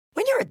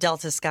you're a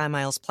Delta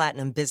SkyMiles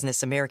Platinum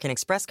Business American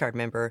Express card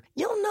member,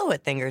 you'll know a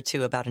thing or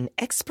two about an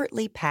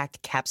expertly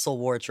packed capsule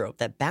wardrobe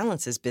that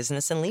balances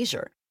business and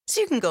leisure. So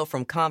you can go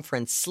from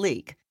conference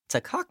sleek to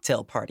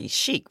cocktail party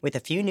chic with a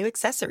few new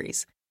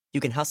accessories.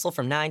 You can hustle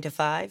from 9 to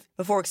 5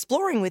 before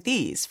exploring with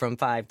ease from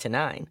 5 to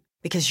 9.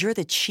 Because you're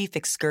the chief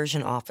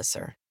excursion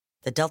officer.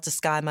 The Delta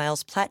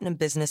SkyMiles Platinum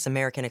Business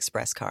American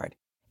Express card.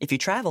 If you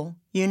travel,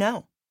 you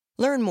know.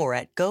 Learn more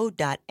at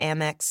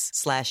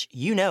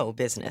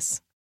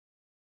go.amex/business.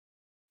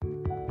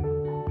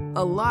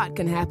 A lot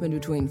can happen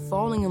between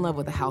falling in love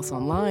with a house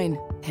online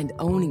and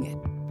owning it.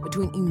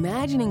 Between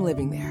imagining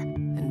living there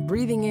and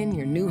breathing in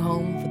your new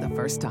home for the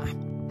first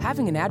time.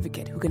 Having an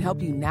advocate who can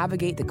help you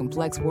navigate the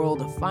complex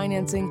world of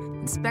financing,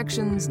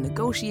 inspections,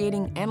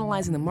 negotiating,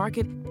 analyzing the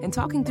market, and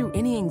talking through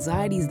any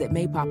anxieties that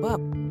may pop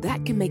up,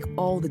 that can make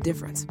all the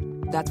difference.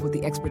 That's what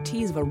the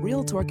expertise of a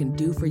Realtor can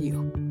do for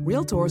you.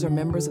 Realtors are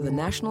members of the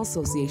National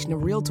Association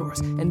of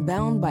Realtors and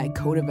bound by a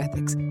code of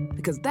ethics,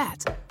 because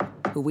that's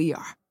who we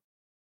are.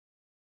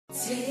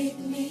 Take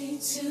me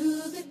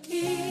to the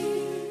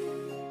king.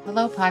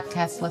 Hello,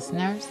 podcast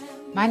listeners.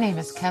 My name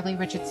is Kelli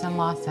Richardson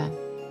Lawson.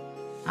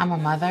 I'm a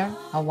mother,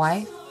 a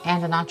wife,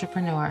 and an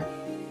entrepreneur.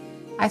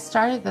 I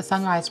started the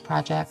SonRise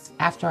Project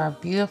after our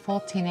beautiful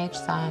teenage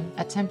son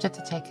attempted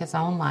to take his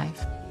own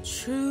life.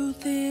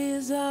 Truth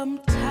is, I'm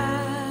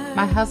tired.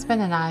 My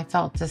husband and I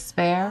felt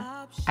despair,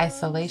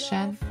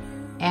 isolation,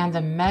 and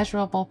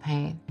immeasurable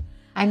pain.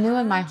 I knew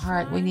in my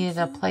heart we needed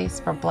a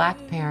place for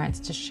Black parents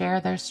to share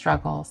their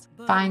struggles,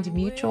 find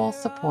mutual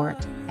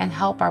support, and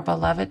help our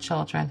beloved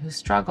children who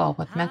struggle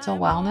with mental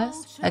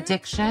wellness,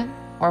 addiction,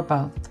 or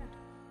both.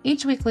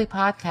 Each weekly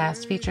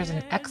podcast features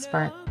an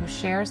expert who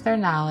shares their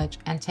knowledge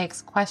and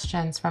takes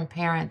questions from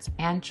parents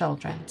and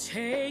children.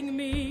 Take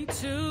me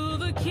to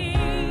the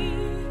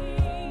king.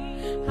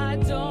 I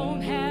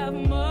don't have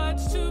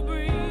much to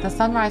bring. The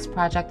SonRise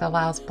Project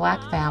allows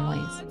Black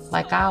families,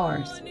 like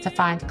ours, to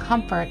find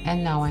comfort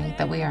in knowing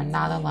that we are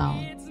not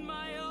alone.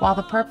 While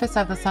the purpose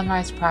of the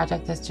SonRise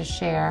Project is to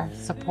share,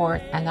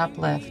 support, and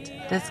uplift,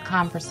 this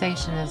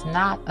conversation is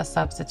not a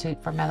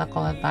substitute for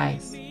medical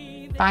advice.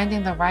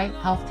 Finding the right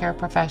healthcare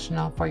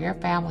professional for your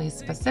family's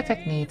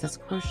specific needs is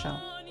crucial.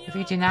 If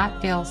you do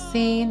not feel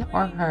seen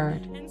or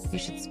heard, you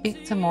should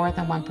speak to more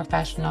than one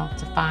professional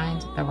to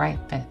find the right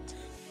fit.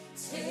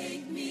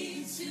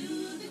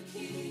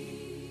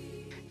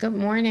 Good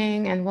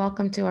morning and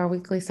welcome to our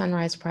weekly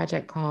SonRise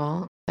Project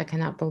call. I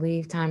cannot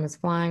believe time is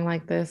flying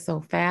like this so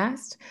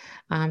fast.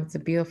 It's a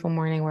beautiful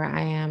morning where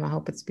I am. I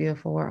hope it's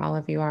beautiful where all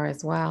of you are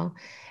as well.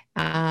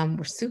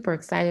 We're super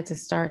excited to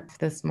start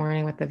this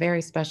morning with a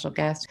very special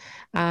guest.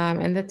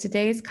 And that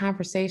today's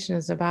conversation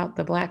is about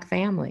the Black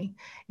family.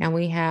 And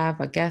we have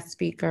a guest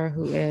speaker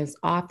who is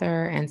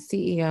author and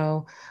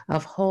CEO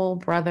of Whole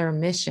Brother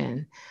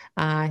Mission.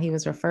 He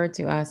was referred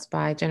to us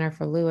by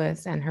Jennifer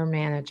Lewis and her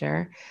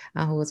manager,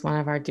 who was one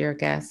of our dear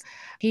guests.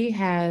 He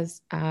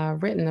has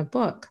written a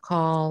book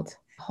called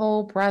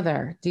Whole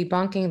Brother,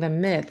 Debunking the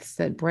Myths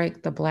that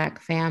Break the Black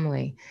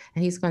Family.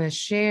 And he's going to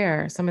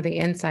share some of the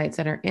insights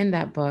that are in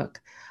that book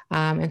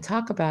and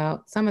talk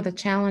about some of the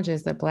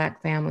challenges that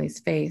Black families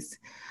face.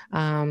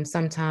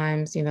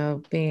 Sometimes,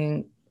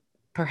 being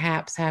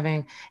perhaps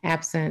having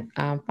absent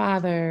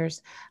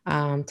fathers,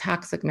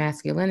 toxic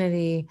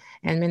masculinity,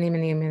 and many,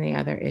 many, many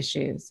other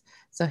issues.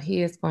 So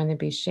he is going to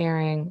be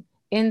sharing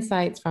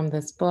insights from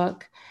this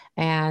book.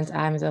 And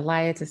I'm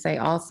delighted to say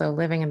also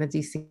living in the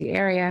DC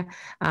area,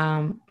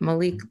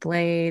 Maliek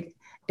Blade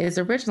is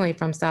originally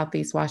from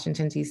Southeast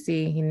Washington,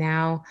 DC. He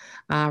now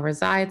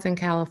resides in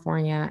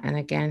California. And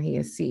again, he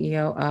is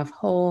CEO of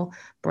Whole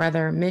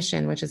Brother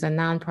Mission, which is a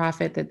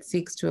nonprofit that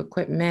seeks to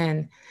equip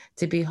men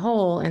to be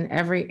whole in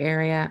every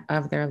area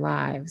of their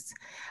lives.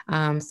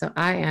 So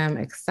I am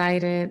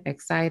excited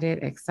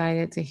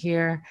to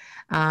hear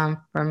from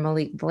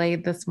Maliek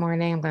Blade this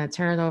morning. I'm going to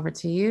turn it over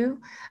to you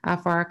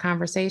for our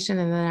conversation,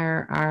 and then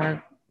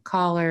our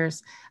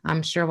callers,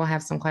 I'm sure we'll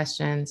have some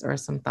questions or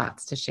some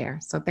thoughts to share.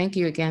 So thank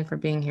you again for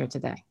being here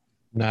today.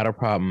 Not a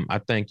problem. I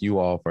thank you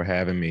all for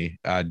having me.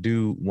 I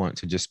do want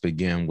to just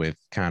begin with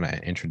kind of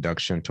an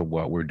introduction to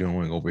what we're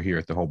doing over here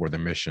at the Whole Brother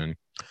Mission,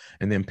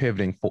 and then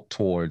pivoting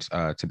towards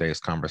today's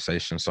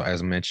conversation. So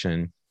as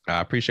mentioned,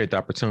 I appreciate the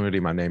opportunity.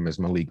 My name is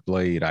Maliek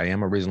Blade. I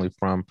am originally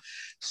from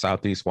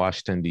Southeast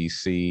Washington,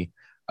 D.C.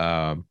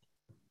 I've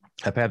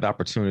had the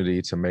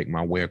opportunity to make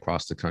my way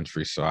across the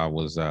country. So I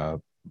was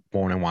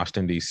born in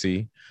Washington,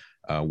 D.C.,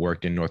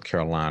 worked in North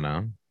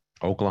Carolina,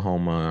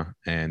 Oklahoma,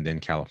 and then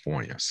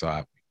California. So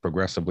I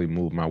progressively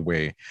moved my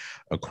way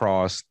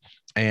across.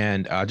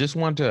 And I just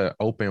want to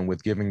open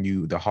with giving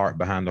you the heart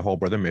behind the Whole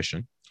Brother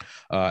Mission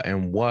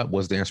and what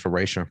was the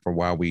inspiration for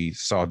why we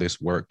saw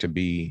this work to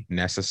be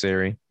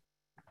necessary.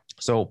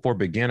 So for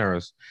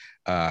beginners,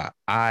 I,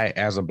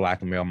 as a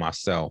Black male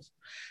myself,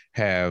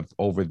 have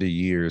over the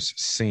years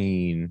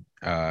seen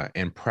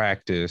and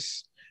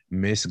practiced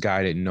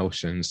misguided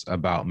notions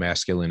about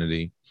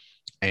masculinity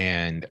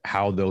and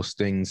how those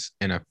things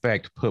in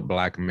effect put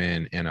Black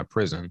men in a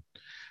prison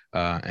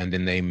and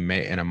then they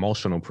make an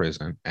emotional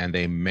prison, and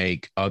they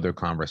make other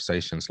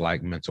conversations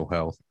like mental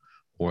health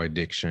or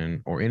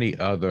addiction or any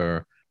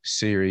other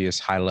serious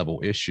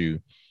high-level issue.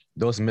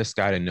 Those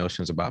misguided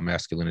notions about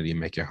masculinity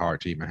make it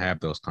hard to even have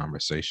those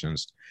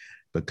conversations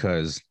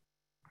because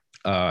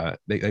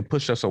they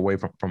push us away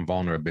from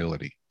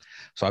vulnerability.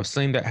 So I've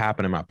seen that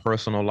happen in my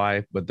personal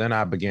life, but then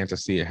I began to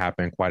see it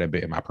happen quite a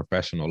bit in my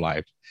professional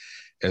life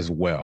as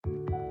well.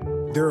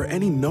 There are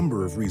any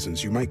number of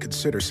reasons you might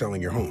consider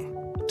selling your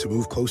home. To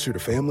move closer to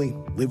family,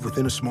 live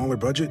within a smaller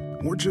budget,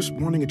 or just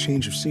wanting a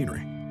change of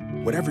scenery.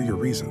 Whatever your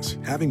reasons,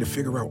 having to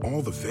figure out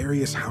all the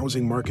various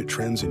housing market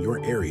trends in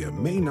your area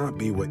may not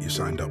be what you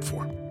signed up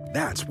for.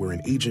 That's where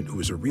an agent who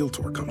is a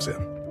realtor comes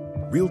in.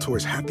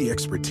 Realtors have the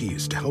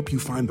expertise to help you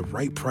find the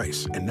right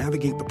price and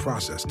navigate the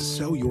process to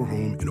sell your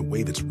home in a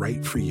way that's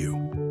right for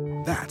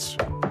you. That's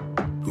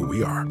who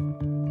we are.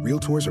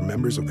 Realtors are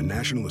members of the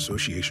National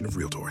Association of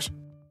Realtors.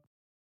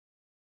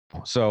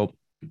 So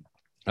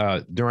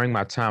during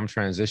my time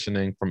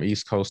transitioning from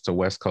East Coast to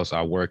West Coast,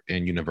 I worked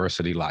in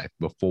university life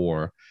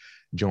before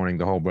joining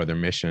the Whole Brother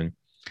Mission.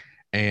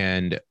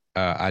 And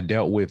I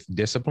dealt with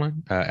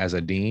discipline as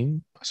a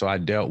dean. So I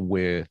dealt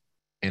with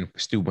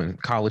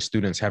college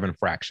students having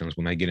fractions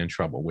when they get in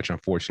trouble, which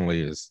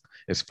unfortunately is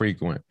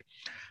frequent.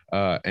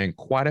 And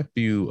quite a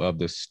few of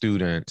the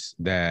students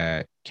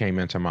that came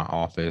into my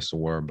office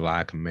were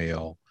Black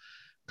male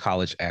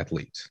college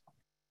athletes.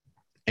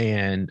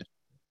 And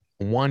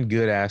one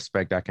good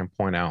aspect I can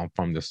point out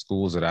from the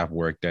schools that I've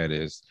worked at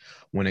is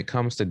when it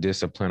comes to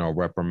discipline or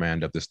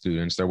reprimand of the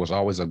students, there was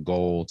always a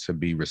goal to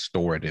be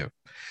restorative.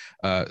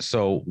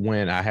 So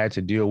when I had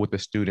to deal with a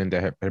student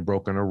that had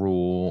broken a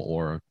rule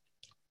or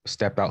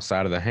stepped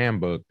outside of the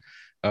handbook,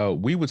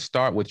 we would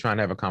start with trying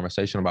to have a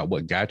conversation about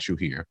what got you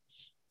here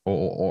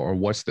or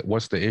what's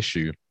the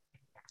issue.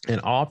 And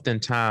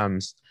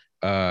oftentimes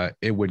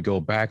it would go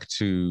back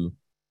to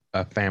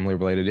a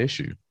family-related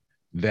issue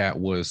that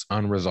was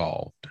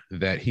unresolved,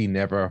 that he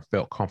never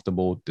felt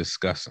comfortable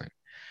discussing.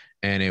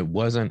 And it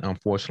wasn't,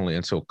 unfortunately,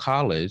 until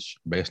college,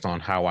 based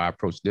on how I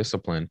approached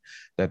discipline,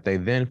 that they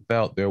then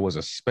felt there was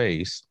a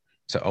space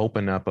to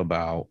open up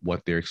about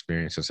what their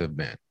experiences have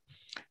been.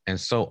 And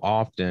so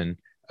often,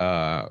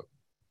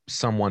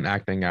 someone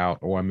acting out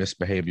or a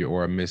misbehavior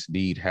or a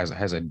misdeed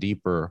has a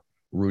deeper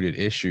rooted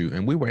issue.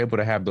 And we were able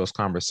to have those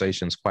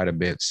conversations quite a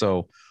bit.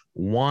 So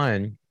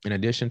one, in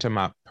addition to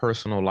my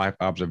personal life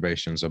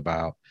observations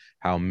about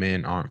how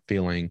men aren't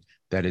feeling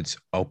that it's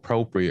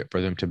appropriate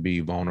for them to be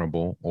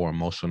vulnerable or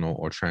emotional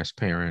or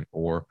transparent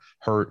or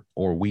hurt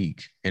or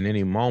weak in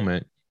any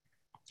moment,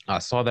 I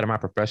saw that in my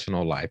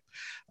professional life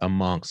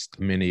amongst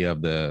many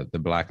of the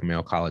Black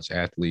male college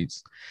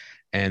athletes.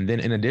 And then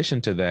in addition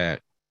to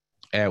that,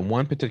 at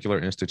one particular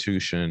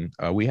institution,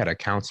 we had a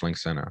counseling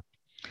center.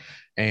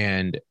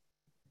 And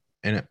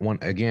in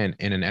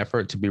an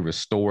effort to be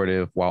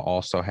restorative while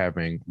also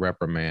having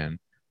reprimand,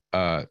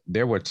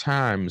 there were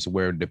times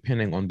where,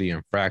 depending on the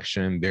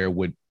infraction,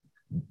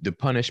 the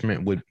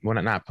punishment would,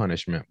 well, not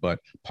punishment, but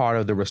part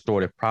of the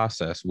restorative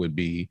process would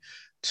be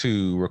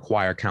to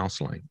require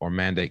counseling or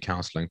mandate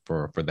counseling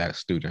for that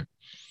student.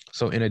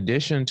 So in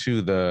addition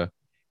to the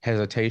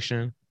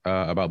hesitation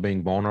about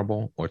being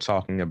vulnerable or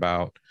talking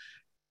about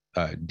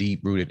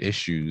deep-rooted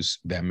issues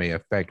that may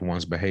affect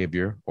one's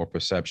behavior or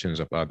perceptions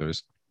of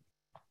others,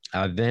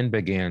 I then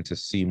began to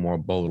see more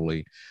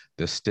boldly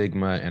the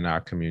stigma in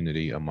our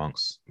community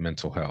amongst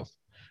mental health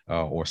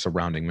or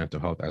surrounding mental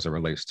health as it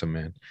relates to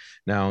men.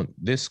 Now,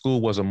 these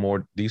schools were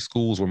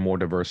more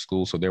diverse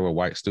schools, so there were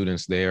white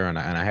students there, and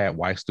I had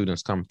white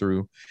students come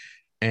through.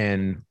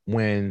 And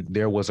when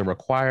there was a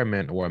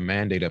requirement or a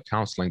mandate of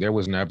counseling, there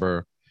was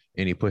never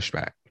any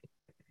pushback.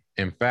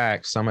 In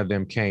fact, some of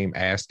them came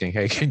asking,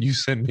 hey, can you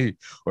send me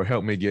or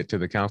help me get to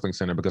the counseling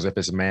center? Because if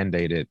it's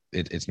mandated,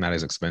 it's not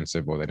as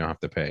expensive or they don't have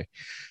to pay.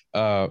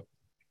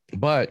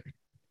 But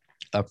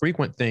a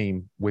frequent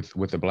theme with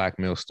the Black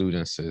male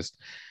students is,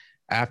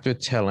 after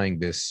telling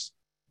this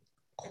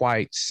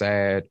quite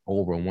sad,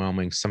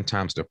 overwhelming,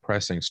 sometimes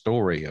depressing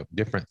story of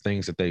different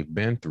things that they've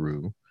been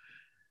through,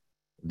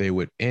 they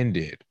would end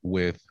it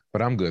with,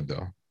 but I'm good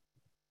though,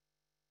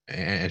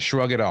 and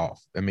shrug it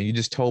off. I mean, you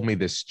just told me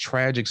this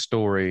tragic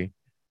story,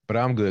 but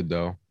I'm good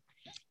though.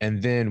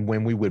 And then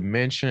when we would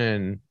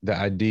mention the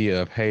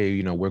idea of,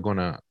 hey, we're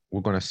gonna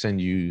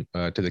send you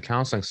to the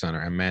counseling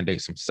center and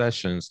mandate some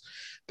sessions,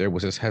 there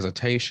was this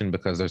hesitation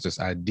because there's this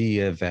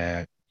idea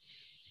that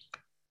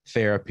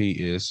therapy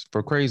is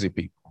for crazy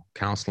people.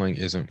 Counseling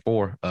isn't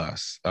for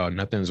us.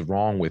 Nothing's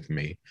wrong with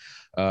me.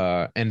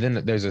 And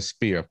then there's this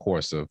fear, of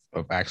course, of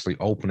actually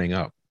opening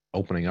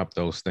up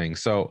those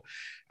things. So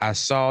I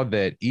saw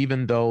that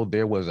even though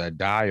there was a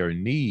dire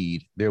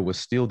need, there was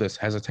still this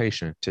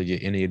hesitation to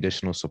get any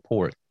additional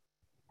support.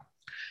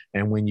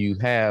 And when you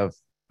have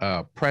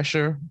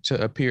pressure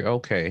to appear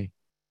okay,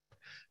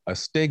 a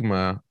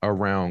stigma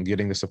around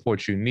getting the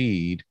support you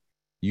need,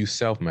 you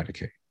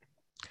self-medicate.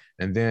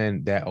 And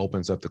then that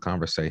opens up the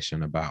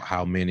conversation about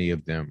how many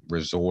of them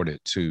resorted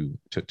to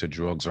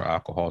drugs or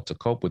alcohol to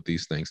cope with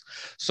these things.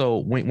 So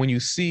when you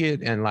see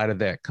it in light of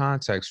that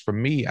context, for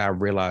me, I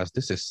realized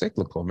this is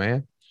cyclical,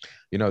 man.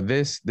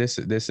 This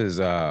is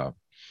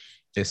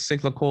it's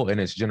cyclical and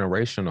it's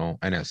generational.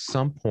 And at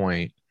some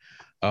point,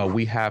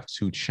 we have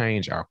to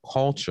change our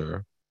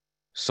culture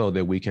so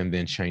that we can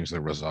then change the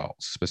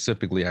results,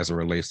 specifically as it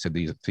relates to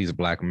these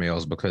Black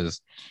males, because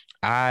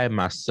I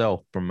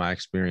myself, from my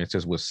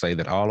experiences, would say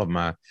that all of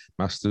my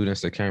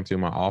students that came through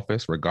my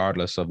office,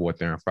 regardless of what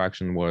their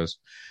infraction was,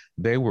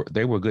 they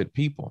were good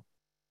people,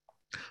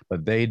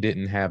 but they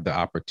didn't have the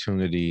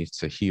opportunity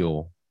to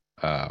heal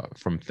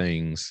from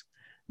things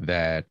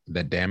that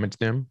damaged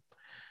them.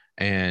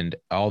 And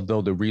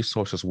although the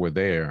resources were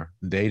there,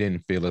 they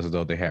didn't feel as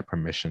though they had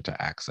permission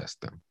to access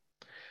them.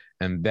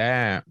 And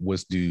that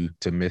was due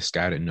to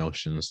misguided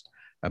notions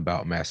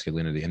about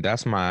masculinity. And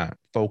that's my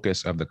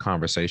focus of the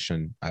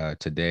conversation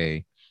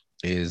today,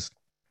 is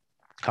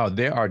how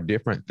there are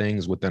different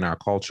things within our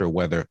culture,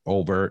 whether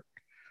overt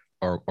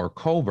or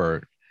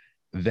covert,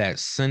 that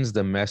sends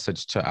the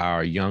message to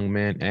our young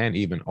men and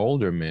even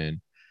older men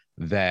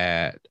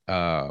that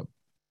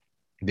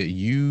that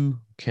you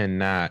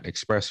cannot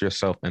express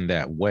yourself in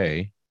that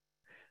way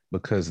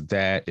because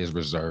that is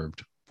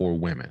reserved for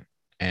women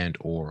and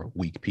or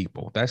weak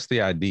people. That's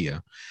the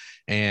idea.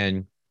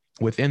 And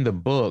within the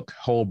book,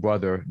 Whole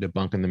Brother,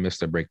 Debunking the Myths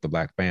That Break the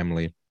Black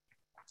Family,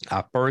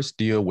 I first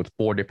deal with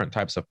 4 different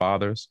types of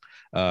fathers.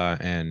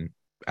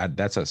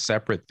 That's a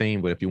separate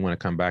theme, but if you want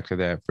to come back to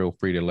that, feel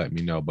free to let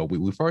me know. But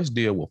we first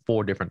deal with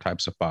 4 different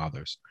types of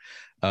fathers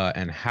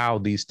and how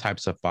these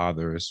types of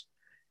fathers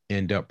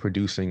end up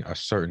producing a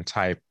certain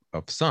type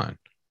of son,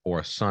 or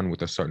a son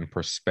with a certain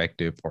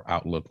perspective or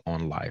outlook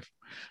on life.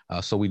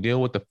 So we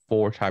deal with the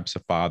 4 types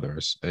of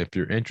fathers. If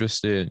you're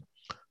interested,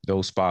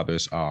 those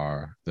fathers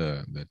are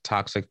the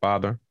toxic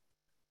father,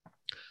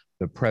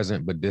 the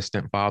present but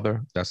distant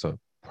father. That's a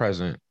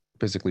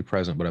physically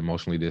present but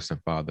emotionally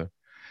distant father.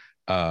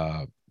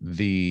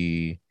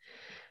 The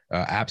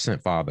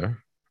absent father.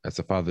 That's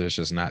a father that's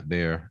just not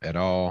there at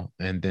all.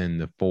 And then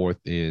the 4th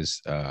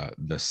is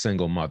the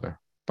single mother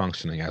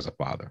functioning as a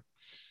father.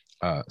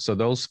 So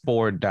those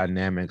 4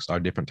 dynamics are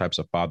different types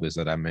of fathers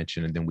that I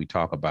mentioned. And then we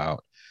talk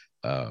about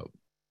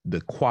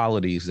the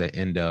qualities that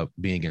end up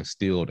being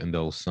instilled in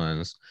those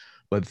sons.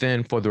 But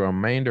then for the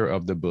remainder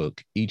of the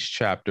book, each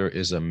chapter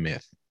is a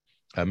myth,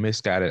 a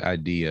misguided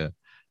idea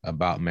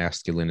about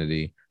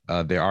masculinity.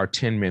 There are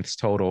 10 myths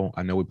total.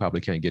 I know we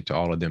probably can't get to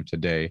all of them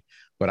today,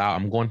 but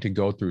I'm going to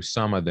go through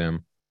some of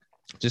them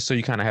just so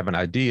you kind of have an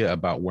idea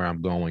about where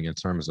I'm going in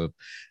terms of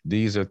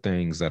these are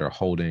things that are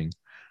holding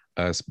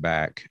us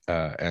back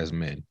as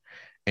men.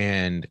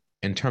 And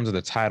in terms of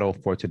the title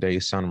for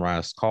today's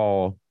SonRise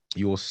call,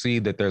 you will see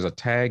that there's a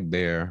tag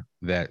there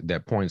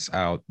that points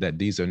out that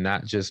these are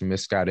not just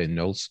misguided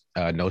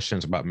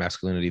notions about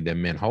masculinity that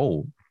men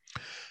hold,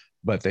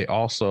 but they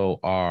also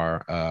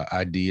are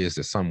ideas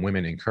that some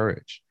women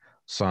encourage.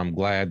 So I'm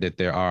glad that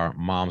there are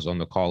moms on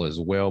the call as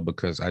well,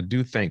 because I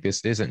do think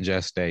this isn't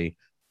just a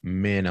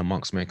men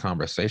amongst men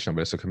conversation,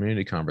 but it's a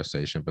community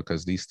conversation,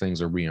 because these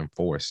things are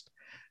reinforced.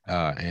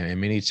 And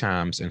many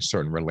times in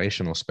certain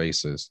relational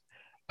spaces,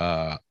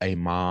 a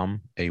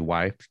mom, a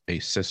wife, a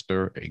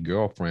sister, a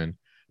girlfriend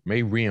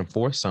may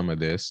reinforce some of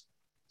this,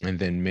 and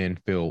then men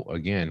feel,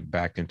 again,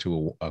 back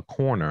into a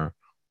corner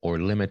or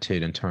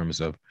limited in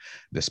terms of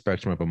the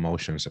spectrum of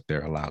emotions that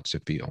they're allowed to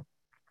feel.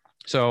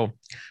 So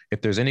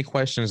if there's any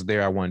questions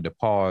there, I wanted to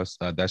pause.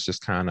 That's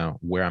just kind of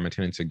where I'm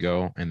intending to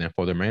go. And then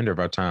for the remainder of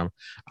our time,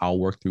 I'll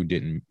work through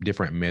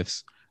different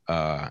myths.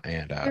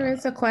 There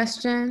is a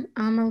question,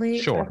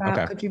 Maliek, sure. about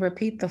Okay. could you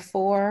repeat the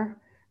 4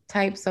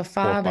 types of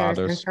 4 fathers? And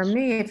fathers. for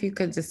me, if you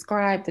could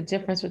describe the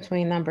difference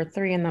between number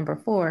 3 and number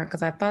 4,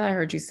 because I thought I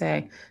heard you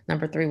say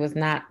number 3 was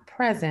not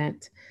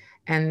present,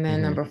 and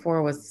then number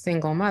 4 was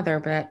single mother,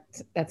 but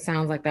that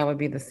sounds like that would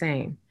be the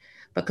same.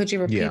 But could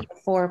you repeat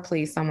the 4,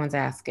 please? Someone's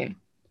asking.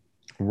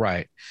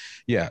 Right.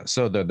 Yeah.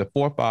 So the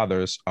 4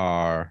 fathers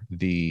are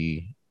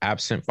the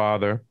absent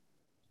father.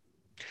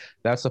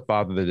 That's a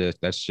father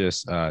that's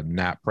just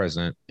not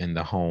present in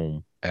the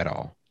home at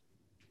all.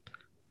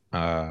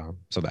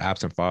 So the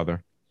absent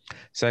father.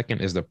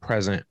 Second is the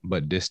present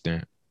but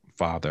distant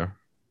father.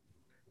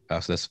 So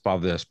that's a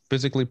father that's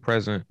physically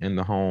present in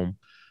the home,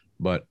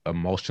 but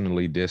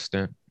emotionally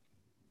distant.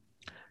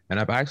 And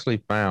I've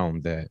actually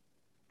found that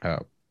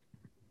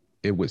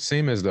it would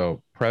seem as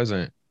though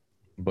present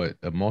but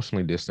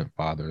emotionally distant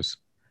fathers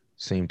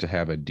seem to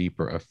have a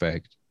deeper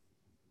effect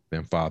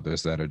than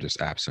fathers that are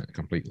just absent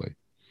completely.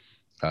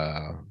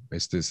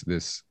 It's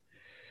this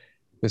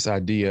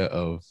idea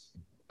of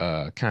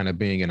kind of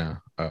being in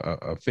a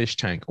fish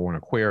tank or an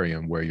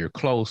aquarium where you're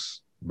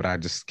close, but I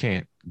just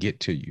can't get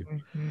to you.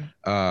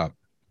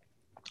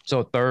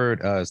 So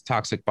third is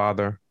toxic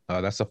father.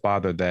 That's a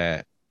father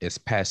that is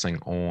passing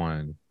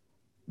on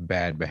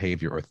bad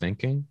behavior or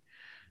thinking.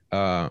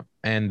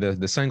 And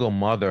the single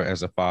mother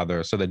as a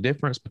father. So the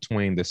difference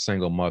between the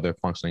single mother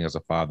functioning as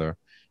a father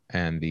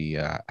and the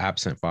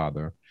absent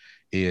father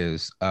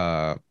is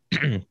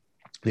the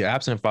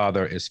absent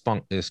father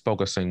is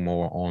focusing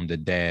more on the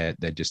dad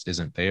that just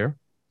isn't there,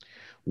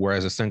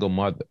 whereas a single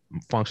mother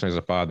functioning as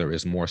a father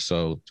is more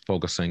so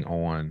focusing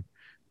on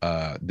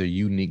the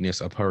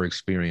uniqueness of her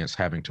experience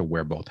having to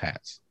wear both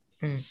hats.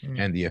 Mm-hmm.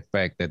 And the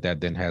effect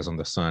that then has on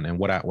the son. And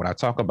what I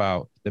talk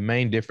about, the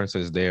main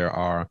differences there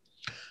are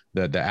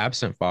the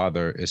absent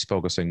father is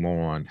focusing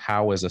more on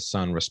how is a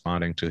son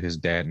responding to his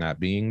dad not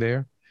being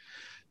there.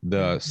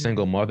 The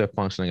single mother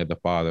functioning as the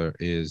father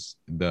is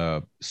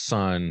the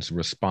son's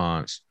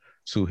response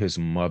to his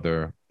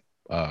mother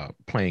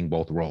playing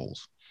both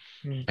roles.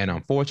 Mm-hmm. And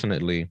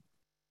unfortunately,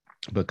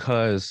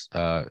 because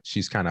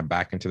she's kind of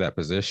back into that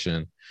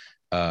position,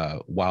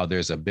 while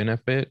there's a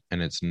benefit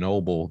and it's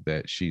noble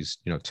that she's,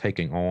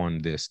 taking on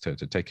this to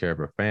take care of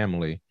her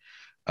family,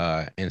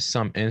 in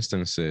some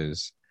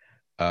instances,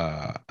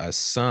 a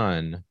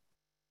son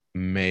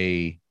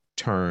may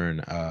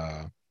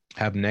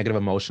have negative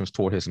emotions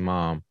toward his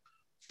mom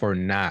for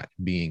not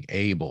being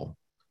able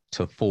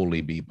to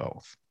fully be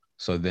both.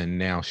 So then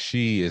now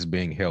she is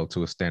being held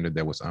to a standard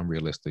that was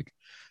unrealistic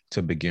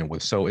to begin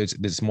with. So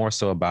it's more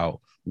so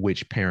about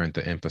which parent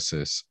the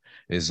emphasis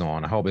is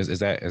on. I hope is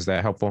that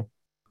helpful?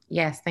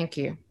 Yes, thank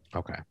you.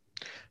 Okay,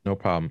 no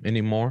problem.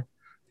 Any more?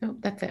 No,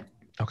 that's it.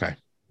 Okay,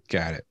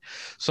 got it.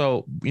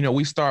 So,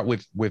 we start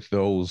with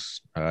those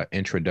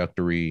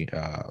introductory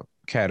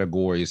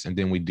categories, and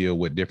then we deal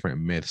with different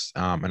myths.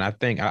 And I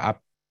think I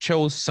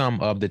chose some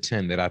of the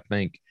 10 that I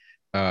think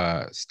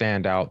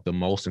stand out the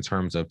most in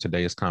terms of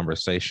today's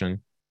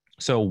conversation.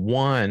 So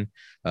one,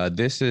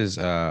 this is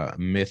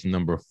myth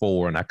number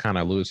 4, and I kind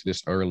of alluded to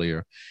this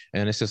earlier,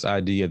 and it's this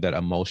idea that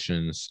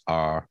emotions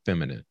are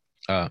feminine.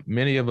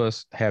 Many of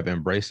us have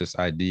embraced this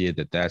idea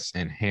that that's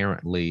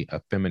inherently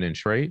a feminine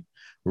trait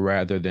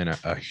rather than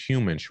a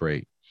human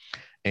trait.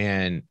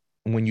 And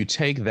when you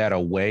take that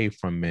away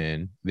from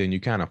men, then you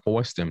kind of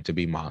force them to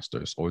be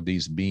monsters or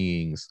these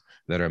beings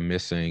that are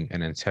missing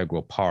an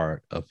integral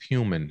part of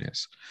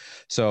humanness.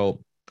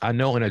 So I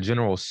know in a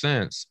general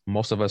sense,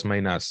 most of us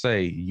may not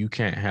say you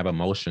can't have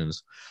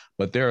emotions,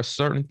 but there are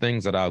certain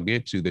things that I'll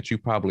get to that you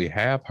probably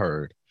have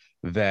heard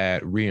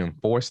that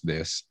reinforce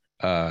this.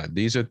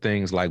 These are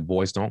things like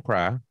boys don't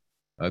cry.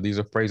 These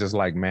are phrases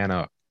like man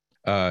up,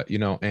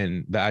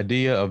 and the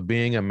idea of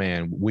being a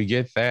man, we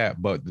get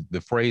that, but the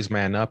phrase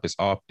man up is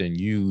often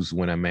used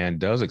when a man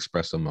does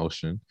express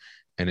emotion,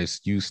 and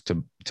it's used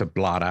to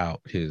blot out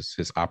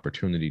his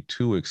opportunity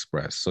to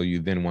express. So you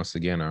then once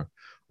again are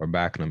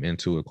backing him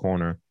into a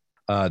corner.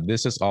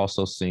 This is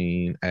also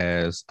seen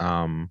as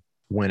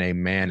when a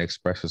man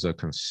expresses a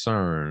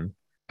concern,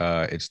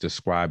 it's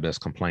described as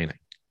complaining.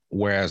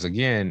 Whereas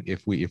again,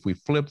 if we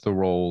flip the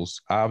roles,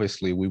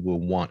 obviously we will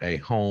want a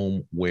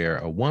home where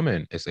a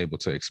woman is able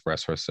to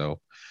express herself,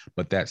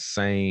 but that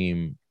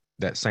same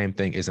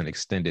thing isn't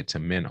extended to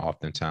men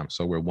oftentimes.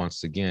 So we're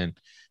once again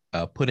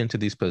put into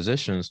these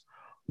positions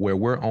where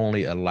we're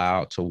only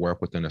allowed to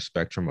work within a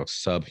spectrum of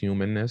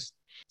subhumanness.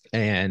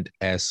 And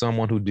as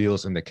someone who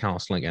deals in the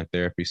counseling and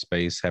therapy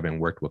space, having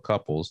worked with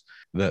couples,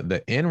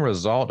 the end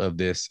result of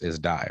this is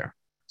dire.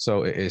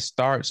 So it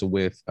starts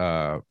with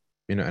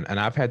and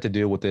I've had to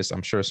deal with this,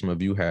 I'm sure some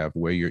of you have,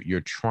 where you're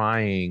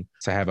trying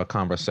to have a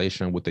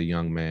conversation with a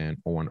young man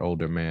or an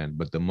older man,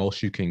 but the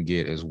most you can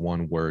get is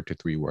 1-word to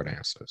 3-word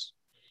answers.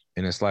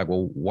 And it's like,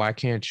 well, why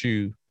can't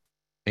you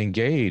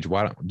engage?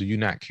 Why do you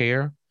not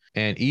care?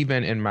 And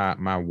even in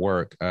my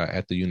work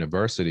at the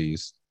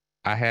universities,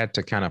 I had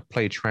to kind of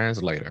play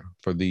translator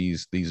for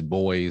these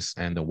boys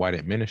and the white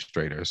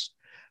administrators,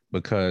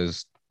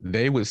 because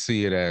they would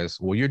see it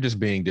as, well, you're just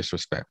being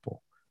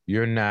disrespectful.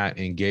 You're not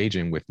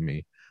engaging with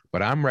me.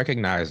 But I'm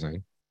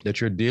recognizing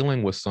that you're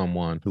dealing with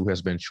someone who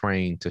has been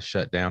trained to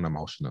shut down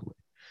emotionally.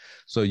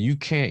 So you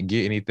can't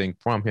get anything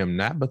from him,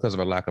 not because of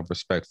a lack of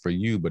respect for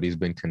you, but he's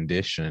been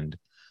conditioned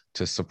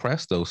to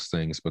suppress those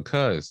things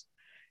because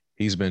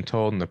he's been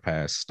told in the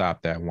past,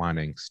 stop that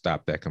whining,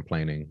 stop that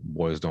complaining,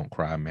 boys don't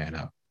cry, man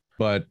up.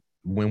 But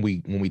when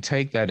we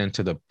take that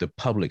into the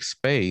public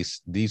space,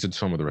 these are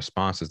some of the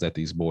responses that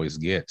these boys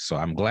get. So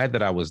I'm glad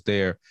that I was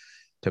there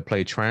to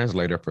play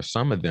translator for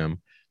some of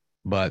them,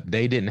 but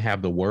they didn't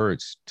have the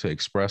words to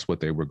express what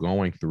they were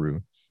going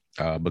through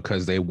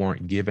because they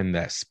weren't given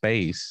that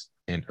space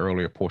in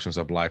earlier portions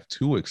of life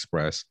to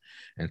express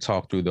and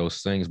talk through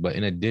those things. But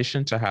in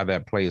addition to how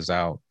that plays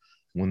out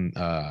when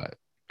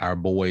our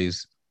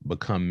boys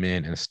become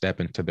men and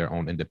step into their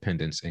own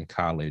independence in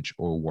college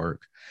or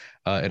work,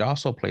 it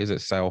also plays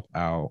itself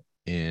out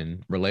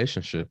in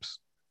relationships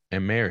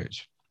and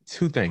marriage.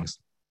 2 things.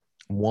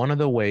 One of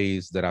the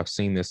ways that I've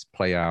seen this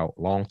play out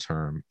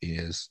long-term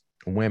is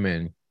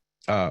women.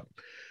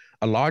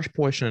 A large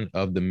portion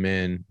of the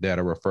men that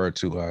are referred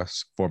to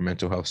us for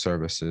mental health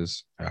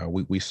services,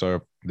 we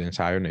serve the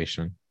entire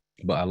nation,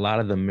 but a lot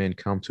of the men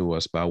come to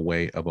us by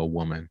way of a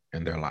woman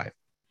in their life.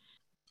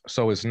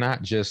 So it's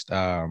not just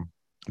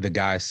the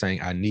guy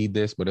saying, I need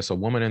this, but it's a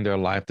woman in their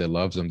life that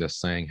loves them that's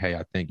saying, hey,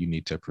 I think you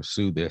need to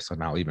pursue this,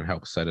 and I'll even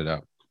help set it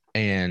up.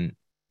 And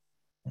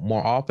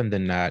more often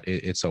than not,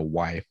 it's a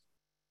wife.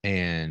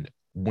 And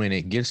when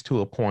it gets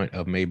to a point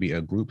of maybe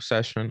a group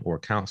session or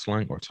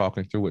counseling or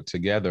talking through it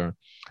together,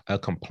 a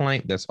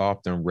complaint that's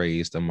often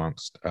raised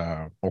amongst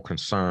or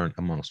concern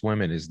amongst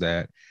women is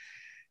that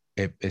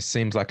it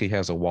seems like he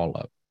has a wall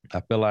up. I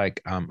feel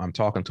like I'm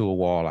talking to a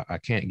wall. I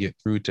can't get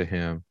through to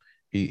him.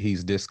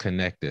 He's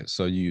disconnected.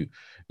 So you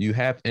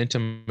have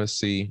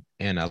intimacy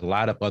in a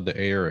lot of other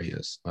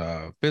areas.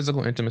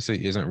 Physical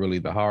intimacy isn't really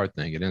the hard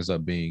thing. It ends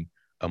up being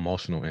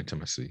emotional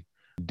intimacy,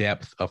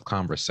 depth of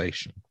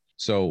conversation.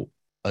 So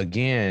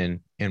again,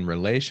 in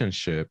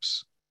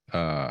relationships,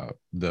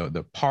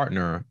 the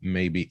partner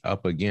may be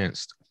up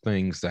against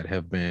things that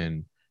have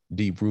been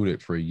deep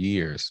rooted for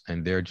years,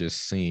 and they're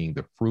just seeing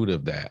the fruit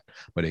of that.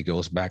 But it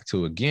goes back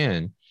to,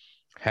 again,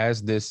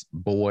 has this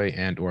boy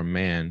and or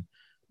man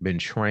been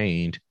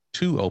trained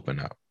to open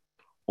up,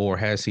 or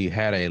has he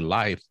had a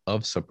life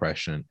of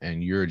suppression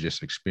and you're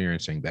just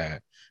experiencing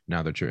that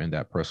now that you're in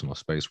that personal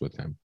space with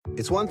him?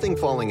 It's one thing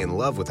falling in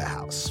love with a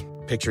house,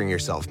 picturing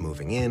yourself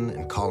moving in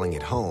and calling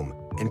it home,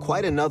 and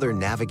quite another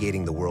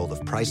navigating the world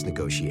of price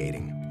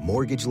negotiating,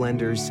 mortgage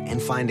lenders, and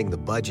finding the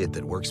budget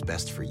that works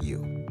best for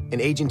you. An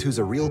agent who's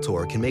a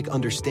Realtor can make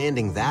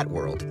understanding that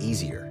world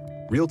easier.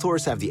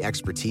 Realtors have the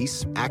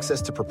expertise,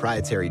 access to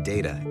proprietary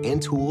data,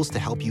 and tools to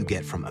help you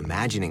get from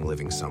imagining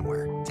living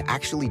somewhere to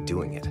actually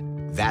doing it.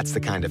 That's the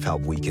kind of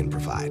help we can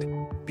provide.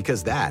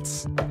 Because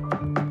that's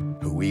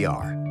who we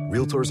are.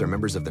 Realtors are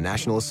members of the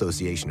National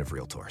Association of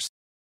Realtors.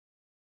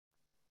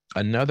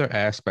 Another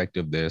aspect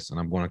of this, and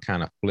I'm going to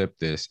kind of flip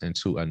this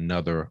into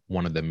another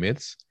one of the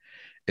myths,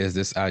 is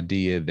this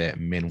idea that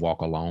men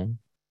walk alone.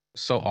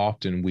 So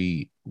often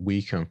we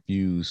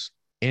confuse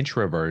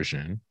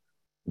introversion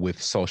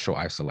with social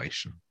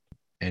isolation,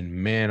 and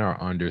men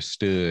are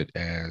understood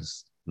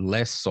as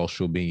less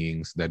social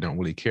beings that don't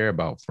really care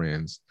about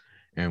friends,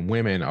 and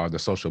women are the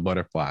social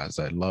butterflies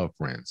that love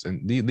friends.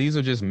 And these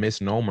are just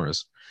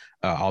misnomers.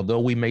 Although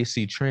we may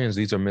see trends,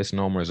 these are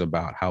misnomers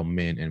about how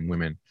men and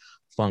women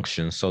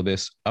function. So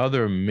this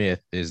other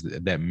myth is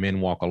that men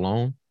walk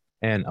alone.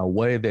 And a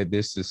way that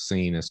this is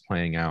seen as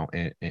playing out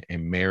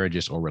in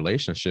marriages or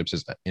relationships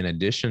is, in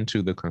addition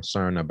to the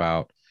concern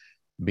about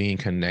being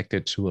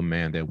connected to a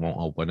man that won't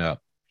open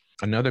up,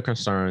 another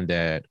concern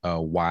that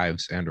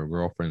wives and or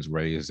girlfriends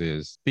raise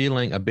is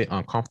feeling a bit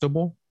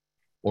uncomfortable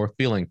or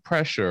feeling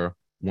pressure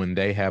when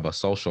they have a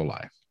social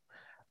life.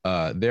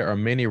 There are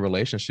many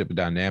relationship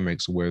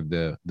dynamics where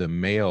the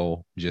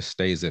male just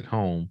stays at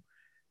home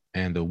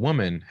and the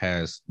woman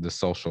has the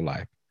social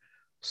life.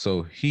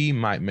 So he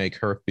might make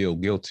her feel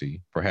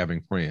guilty for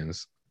having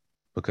friends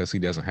because he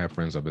doesn't have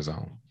friends of his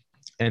own.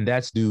 And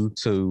that's due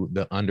to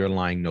the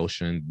underlying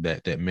notion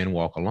that men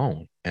walk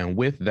alone. And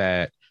with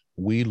that,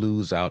 we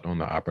lose out on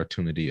the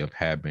opportunity of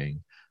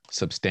having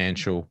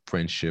substantial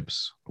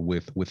friendships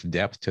with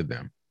depth to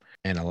them.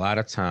 And a lot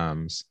of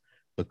times,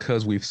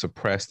 because we've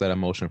suppressed that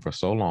emotion for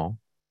so long,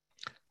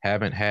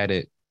 haven't had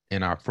it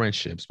in our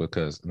friendships,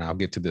 because, and I'll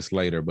get to this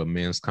later, but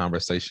men's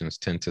conversations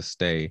tend to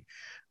stay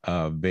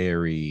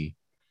very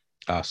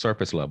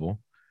surface level.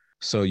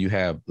 So you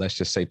have, let's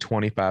just say,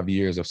 25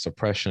 years of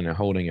suppression and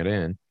holding it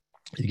in.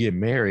 You get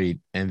married,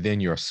 and then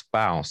your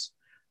spouse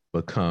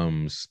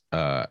becomes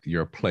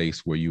your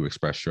place where you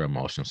express your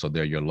emotions. So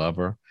they're your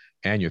lover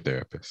and your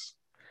therapist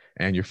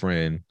and your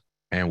friend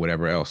and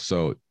whatever else.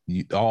 So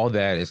all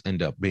that is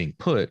end up being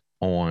put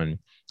on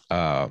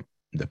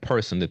the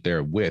person that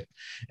they're with.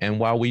 And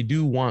while we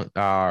do want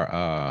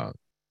our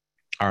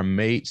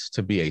mates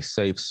to be a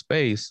safe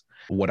space,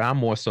 what I'm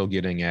more so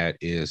getting at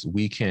is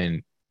we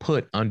can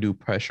put undue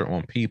pressure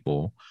on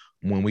people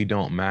when we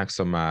don't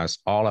maximize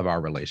all of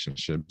our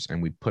relationships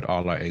and we put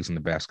all our eggs in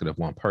the basket of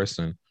one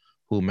person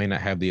who may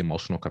not have the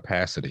emotional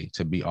capacity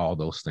to be all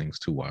those things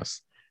to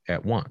us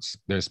at once.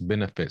 There's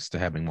benefits to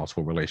having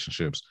multiple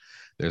relationships.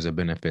 There's a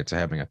benefit to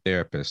having a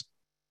therapist.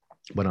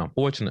 But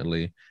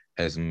unfortunately,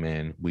 as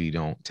men, we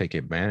don't take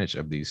advantage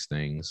of these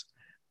things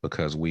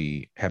because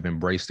we have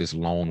embraced this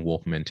lone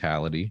wolf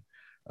mentality,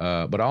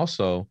 but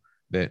also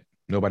that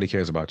nobody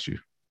cares about you.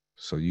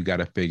 So you got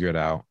to figure it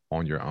out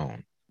on your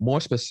own.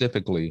 More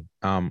specifically,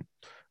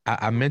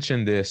 I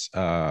mentioned this,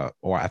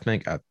 or I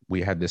think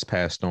we had this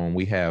passed on.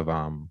 We have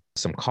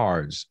some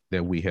cards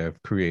that we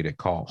have created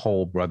called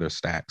Whole Brother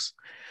Stacks.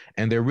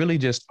 And there really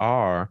just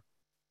are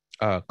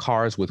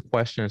cards with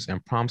questions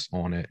and prompts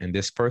on it. And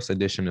this first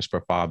edition is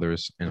for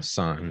fathers and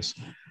sons.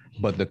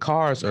 But the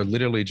cards are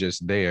literally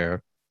just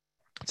there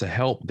to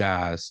help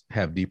guys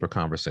have deeper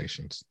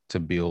conversations, to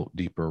build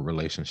deeper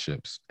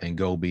relationships and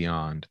go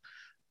beyond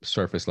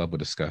surface level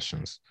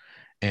discussions.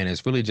 And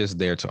it's really just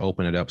there to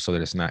open it up so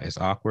that it's not as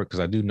awkward. Because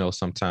I do know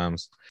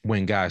sometimes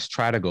when guys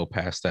try to go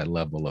past that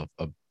level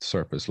of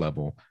surface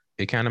level,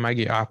 it kind of might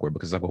get awkward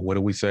because like, well, what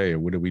do we say or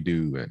what do we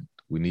do? And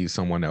we need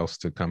someone else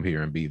to come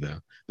here and be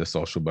the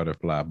social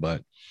butterfly.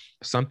 But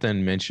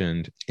something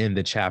mentioned in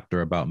the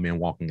chapter about men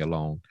walking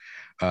alone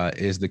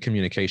is the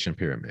communication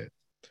pyramid.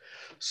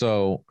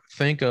 So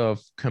think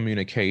of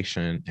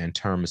communication in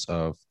terms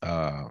of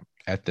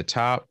at the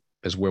top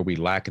is where we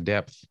lack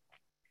depth.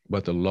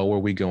 But the lower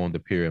we go on the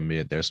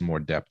pyramid, there's more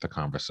depth to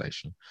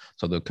conversation.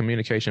 So the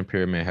communication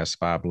pyramid has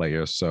 5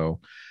 layers. So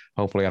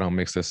hopefully I don't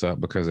mix this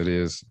up because it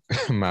is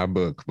my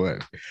book.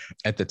 But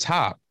at the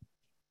top,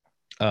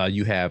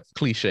 you have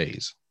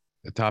cliches.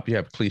 At the top, you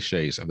have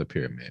cliches of the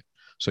pyramid.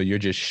 So you're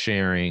just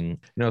sharing,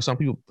 some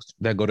people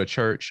that go to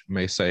church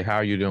may say, how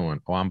are you doing?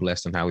 Oh, I'm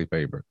blessed and highly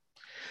favored.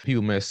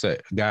 People may say,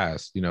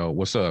 guys,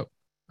 what's up?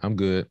 I'm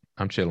good.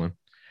 I'm chilling.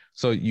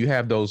 So you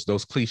have those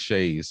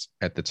cliches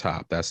at the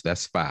top.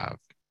 That's 5.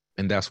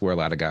 And that's where a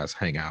lot of guys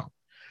hang out.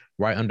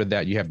 Right under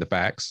that, you have the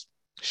facts,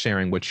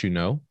 sharing what you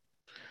know.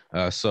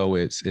 So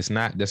it's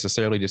not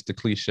necessarily just the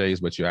cliches,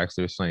 but you're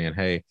actually saying,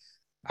 hey,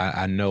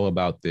 I know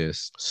about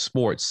this,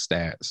 sports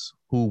stats,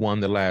 who won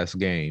the last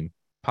game,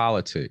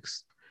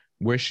 politics.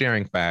 We're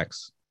sharing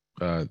facts.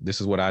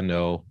 This is what I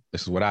know.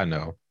 This is what I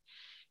know.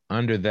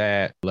 Under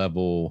that,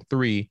 level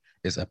 3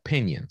 is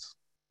opinions.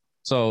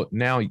 So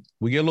now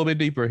we get a little bit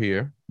deeper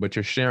here, but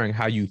you're sharing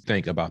how you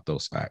think about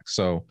those facts.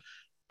 So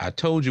I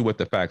told you what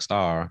the facts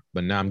are,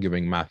 but now I'm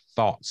giving my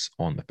thoughts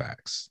on the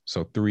facts.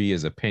 So 3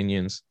 is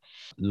opinions.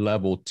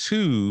 Level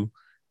 2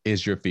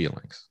 is your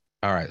feelings.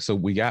 All right. So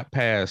we got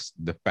past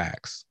the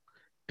facts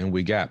and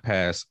we got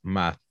past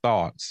my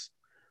thoughts,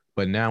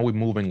 but now we're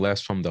moving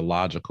less from the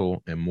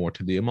logical and more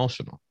to the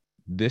emotional.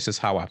 This is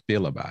how I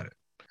feel about it.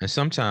 And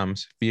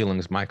sometimes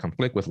feelings might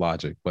conflict with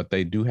logic, but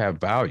they do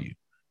have value.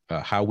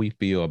 How we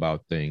feel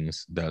about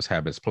things does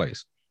have its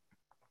place.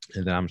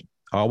 And then I'm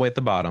all the way at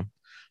the bottom.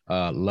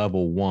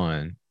 Level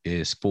 1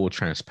 is full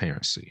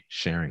transparency,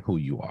 sharing who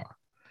you are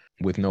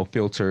with no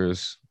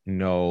filters,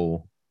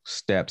 no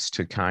steps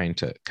to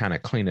kind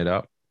of clean it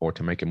up or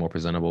to make it more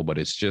presentable, but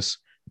it's just,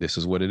 this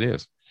is what it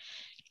is.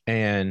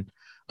 And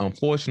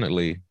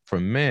unfortunately for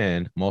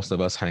men, most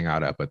of us hang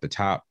out up at the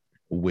top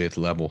with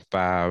level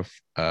 5,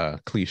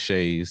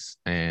 cliches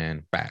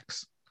and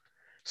facts.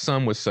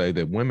 Some would say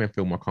that women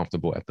feel more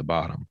comfortable at the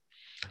bottom,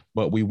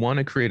 but we want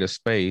to create a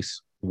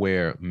space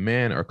where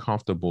men are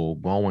comfortable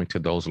going to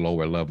those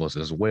lower levels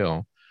as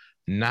well,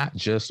 not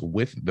just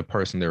with the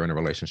person they're in a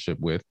relationship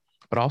with,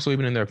 but also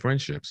even in their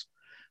friendships.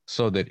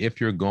 So that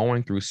if you're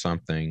going through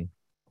something,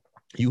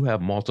 you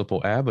have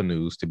multiple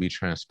avenues to be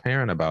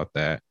transparent about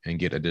that and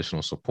get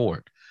additional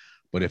support.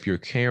 But if you're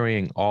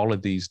carrying all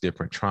of these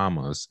different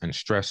traumas and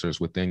stressors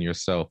within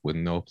yourself with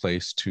no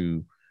place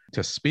to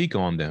speak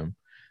on them,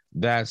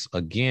 that's,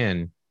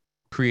 again,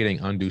 creating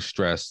undue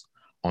stress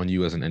on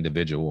you as an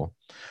individual.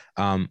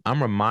 I'm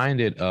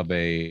reminded of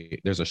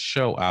there's a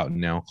show out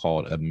now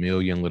called A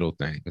Million Little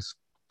Things.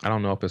 I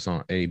don't know if it's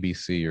on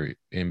ABC or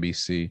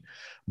NBC,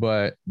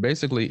 but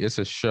basically it's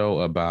a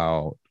show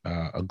about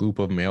a group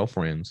of male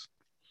friends,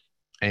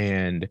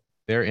 and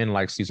they're in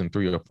like season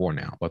 3 or 4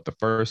 now. But the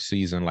first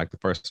season, like the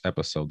first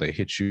episode, they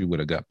hit you with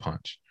a gut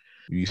punch.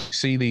 You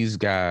see these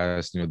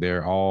guys,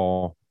 they're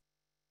all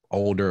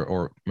older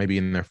or maybe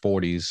in their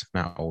 40s,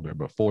 not older,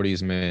 but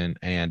 40s men.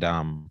 And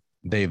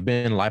they've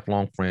been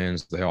lifelong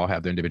friends. They all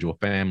have their individual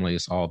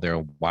families. All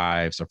their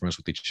wives are friends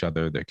with each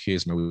other. Their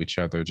kids know each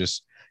other.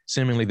 Just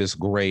seemingly this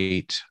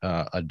great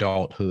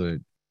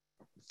adulthood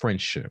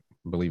friendship.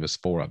 I believe it's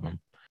 4 of them.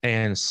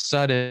 And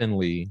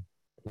suddenly,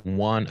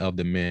 one of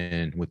the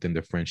men within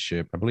the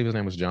friendship, I believe his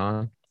name was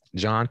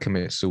John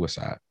commits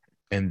suicide.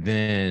 And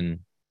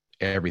then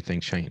everything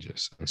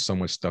changes and so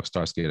much stuff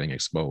starts getting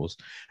exposed.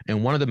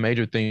 And one of the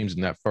major themes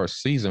in that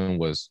first season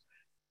was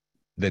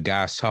the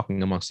guys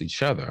talking amongst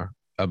each other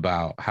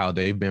about how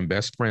they've been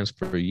best friends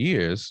for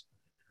years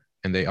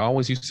and they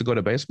always used to go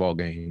to baseball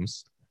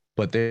games,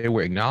 but they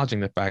were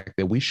acknowledging the fact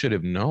that we should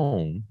have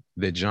known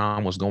that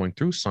John was going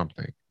through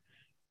something.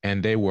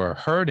 And they were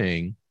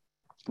hurting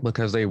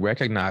because they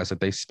recognized that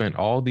they spent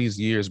all these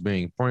years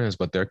being friends,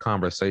 but their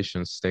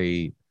conversations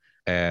stayed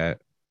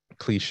at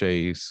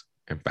cliches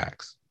and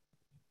facts.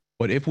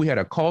 But if we had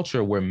a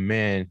culture where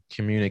men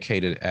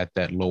communicated at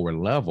that lower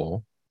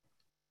level,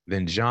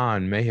 then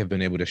John may have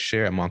been able to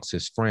share amongst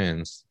his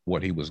friends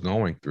what he was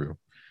going through.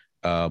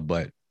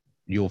 But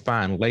you'll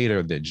find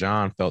later that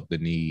John felt the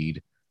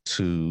need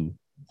to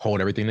hold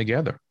everything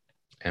together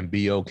and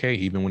be okay,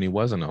 even when he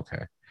wasn't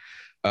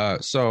okay.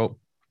 So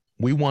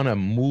we want to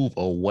move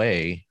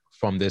away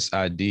from this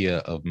idea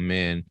of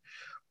men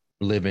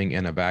living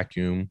in a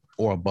vacuum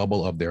or a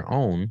bubble of their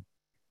own,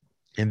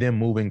 and then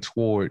moving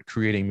toward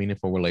creating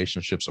meaningful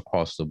relationships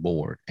across the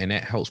board. And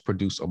that helps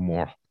produce a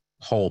more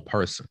whole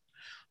person.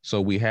 So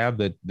we have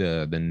the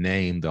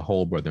name, the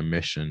Whole Brother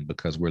Mission,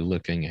 because we're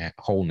looking at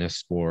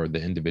wholeness for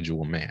the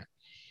individual man.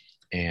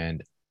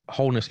 And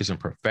wholeness isn't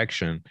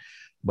perfection,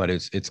 but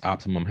it's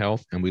optimum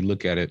health. And we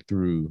look at it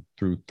through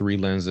 3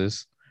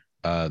 lenses: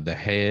 the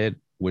head,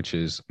 which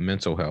is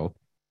mental health;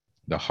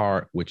 the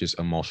heart, which is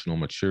emotional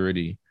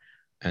maturity;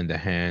 and the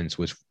hands,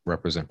 which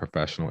represent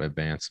professional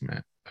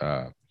advancement.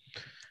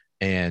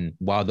 And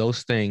while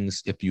those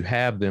things, if you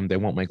have them, they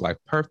won't make life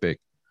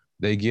perfect,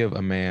 they give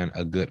a man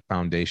a good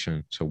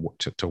foundation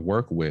to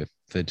work with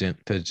to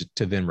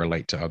then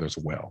relate to others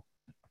well.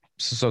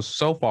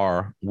 So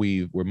far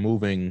we're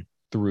moving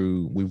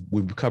through.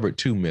 We've covered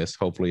 2 myths.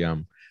 Hopefully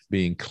I'm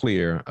being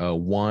clear.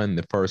 One,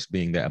 the first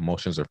being that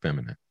emotions are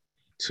feminine.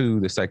 Two,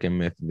 the second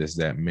myth is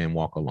that men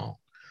walk alone.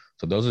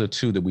 So those are the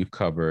two that we've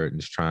covered,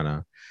 and just trying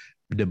to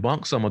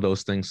debunk some of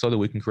those things so that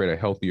we can create a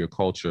healthier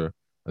culture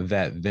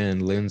that then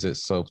lends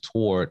itself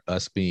toward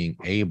us being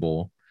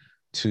able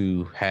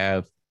to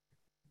have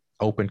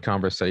open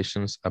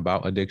conversations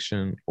about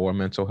addiction or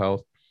mental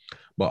health,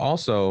 but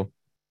also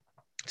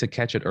to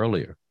catch it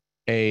earlier.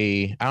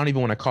 I don't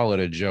even want to call it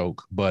a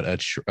joke, but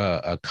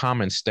a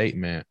common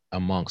statement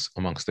amongst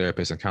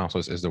therapists and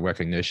counselors is the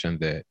recognition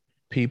that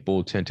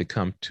people tend to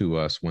come to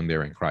us when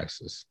they're in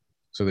crisis.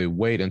 So they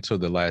wait until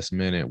the last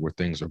minute where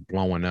things are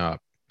blowing up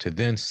to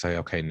then say,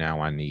 okay, now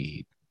I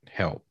need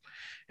help.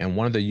 And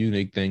one of the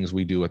unique things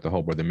we do at the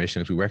Hope Brother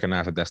Mission is we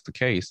recognize that that's the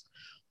case.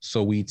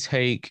 So we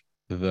take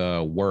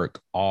the work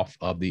off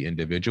of the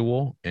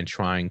individual and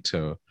trying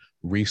to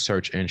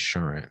research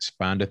insurance,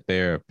 find a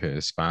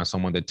therapist, find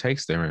someone that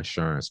takes their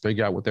insurance,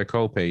 figure out what their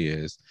copay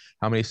is.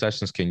 How many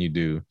sessions can you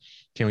do?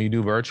 Can you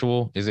do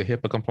virtual? Is it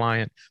HIPAA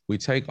compliant? We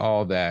take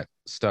all that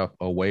stuff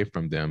away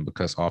from them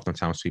because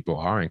oftentimes people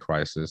are in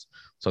crisis.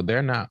 So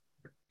they're not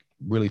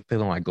really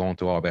feeling like going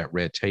through all that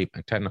red tape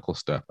and technical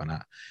stuff.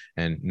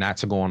 And not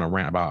to go on a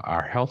rant about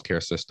our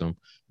healthcare system,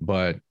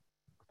 but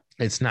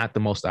it's not the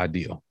most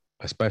ideal,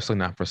 especially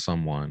not for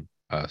someone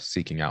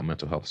seeking out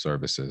mental health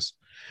services.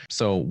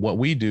 So what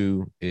we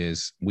do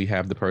is we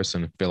have the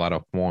person fill out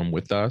a form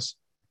with us.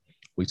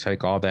 We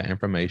take all that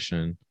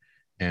information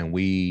and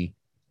we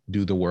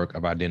do the work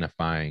of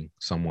identifying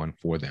someone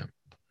for them.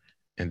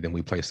 And then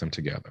we place them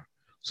together.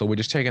 So we're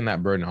just taking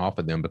that burden off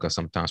of them because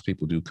sometimes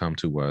people do come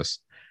to us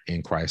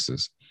in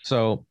crisis.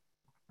 So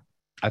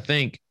I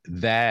think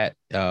that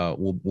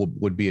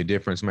would be a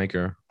difference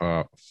maker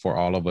for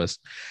all of us.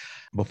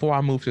 Before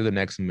I move to the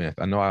next myth,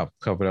 I know I've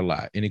covered a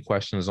lot. Any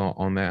questions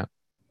on that?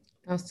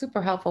 That was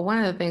super helpful. One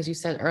of the things you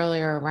said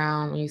earlier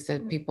around, you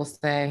said people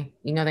say,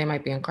 they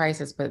might be in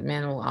crisis, but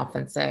men will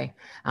often say,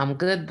 I'm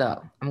good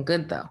though. I'm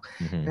good though.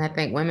 Mm-hmm. And I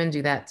think women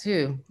do that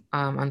too,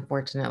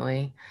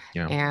 unfortunately.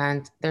 Yeah.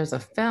 And there's a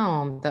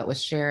film that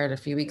was shared a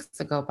few weeks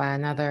ago by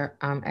another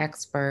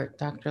expert,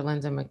 Dr.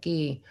 Linda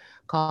McGee,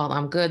 called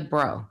I'm Good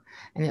Bro.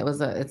 And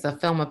it's a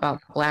film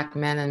about Black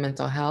men and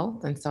mental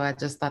health. And so I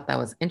just thought that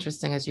was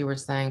interesting. As you were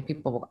saying,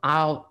 people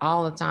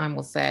all the time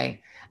will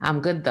say,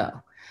 I'm good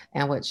though.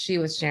 And what she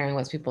was sharing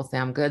was people say,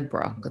 I'm good,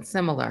 bro. It's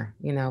similar,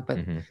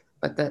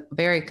 but the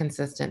very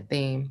consistent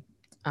theme.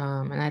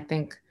 And I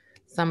think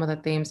some of the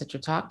themes that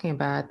you're talking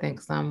about, I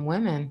think some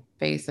women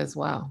face as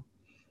well.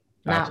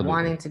 Not Absolutely.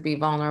 Wanting to be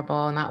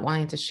vulnerable, not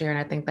wanting to share. And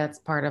I think that's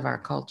part of our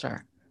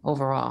culture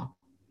overall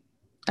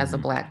as a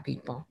Black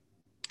people.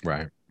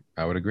 Right.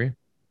 I would agree.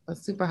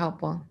 That's super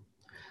helpful.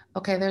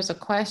 Okay. There's a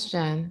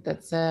question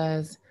that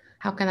says,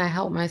 how can I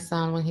help my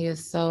son when he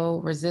is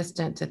so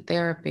resistant to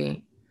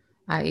therapy?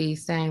 i.e.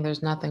 saying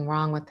there's nothing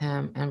wrong with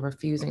him and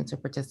refusing to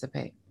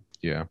participate.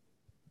 Yeah.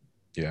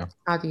 Yeah.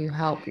 How do you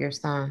help your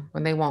son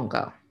when they won't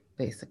go,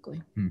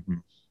 basically? Mm-hmm.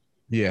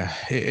 Yeah,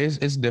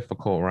 it's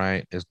difficult,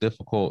 right? It's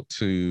difficult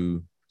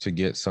to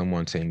get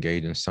someone to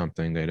engage in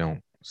something they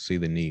don't see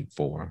the need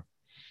for.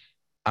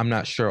 I'm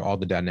not sure all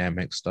the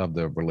dynamics of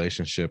the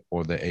relationship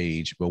or the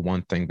age, but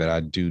one thing that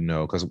I do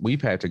know, because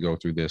we've had to go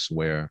through this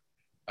where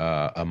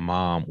a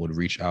mom would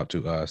reach out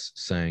to us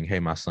saying, hey,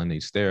 my son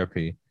needs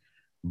therapy.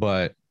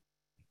 But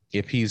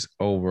if he's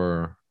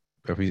 18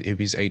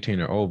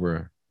 or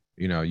over,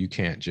 you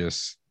can't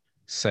just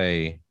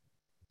send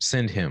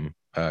him.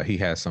 He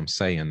has some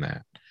say in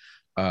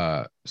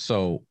that.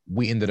 So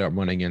we ended up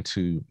running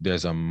into,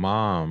 there's a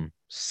mom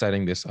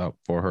setting this up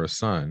for her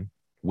son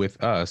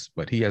with us,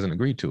 but he hasn't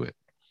agreed to it.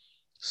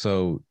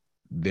 So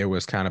there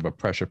was kind of a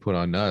pressure put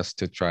on us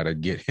to try to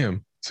get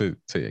him to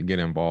get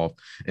involved.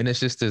 And it's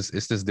just this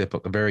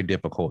very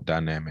difficult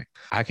dynamic.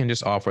 I can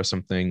just offer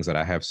some things that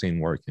I have seen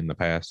work in the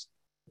past.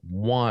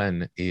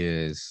 One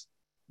is,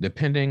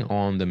 depending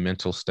on the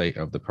mental state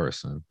of the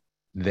person,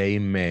 they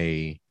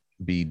may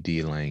be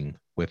dealing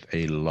with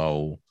a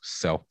low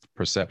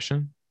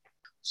self-perception.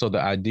 So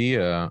the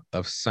idea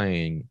of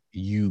saying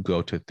you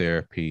go to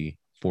therapy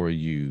for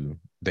you,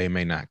 they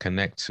may not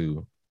connect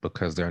to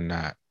because they're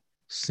not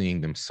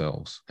seeing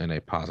themselves in a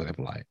positive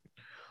light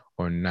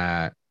or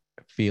not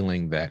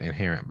feeling that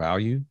inherent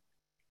value.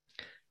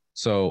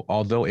 So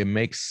although it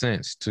makes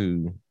sense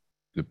to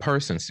the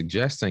person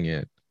suggesting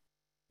it,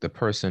 the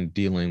person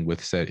dealing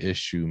with said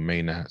issue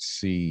may not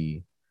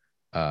see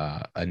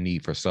a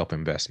need for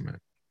self-investment.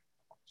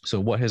 So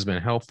what has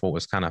been helpful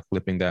is kind of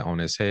flipping that on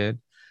its head,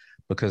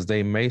 because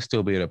they may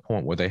still be at a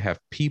point where they have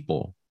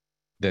people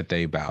that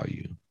they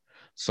value.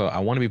 So I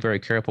want to be very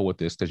careful with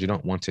this because you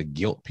don't want to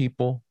guilt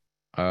people.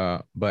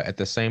 But at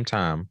the same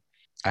time,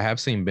 I have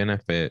seen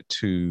benefit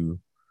to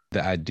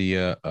the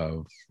idea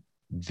of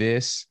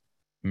this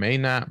may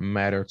not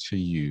matter to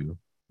you,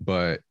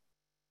 but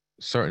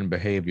certain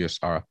behaviors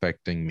are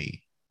affecting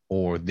me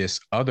or this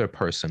other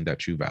person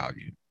that you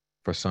value.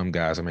 For some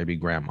guys, it may be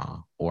grandma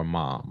or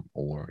mom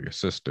or your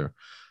sister.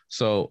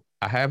 So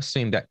I have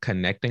seen that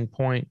connecting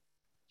point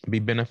be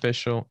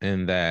beneficial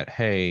in that,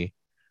 hey,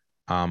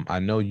 I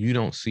know you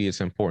don't see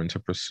it's important to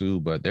pursue,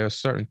 but there are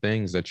certain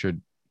things that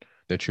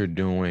you're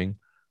doing,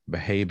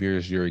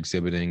 behaviors you're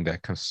exhibiting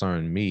that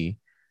concern me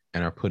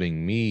and are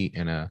putting me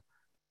in a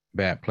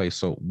bad place.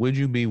 So would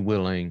you be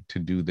willing to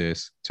do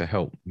this to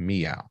help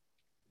me out?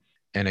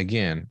 And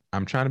again,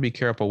 I'm trying to be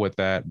careful with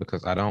that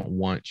because I don't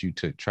want you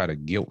to try to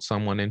guilt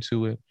someone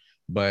into it.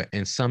 But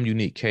in some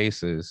unique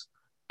cases,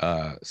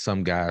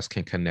 some guys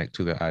can connect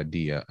to the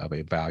idea of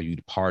a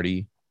valued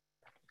party,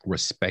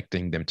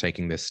 respecting them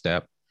taking this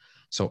step.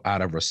 So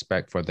out of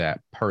respect for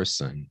that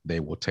person, they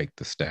will take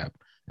the step.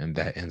 And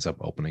that ends up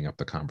opening up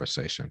the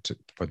conversation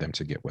for them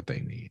to get what they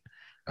need.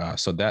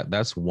 So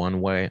that's one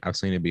way I've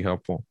seen it be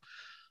helpful.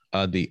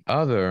 The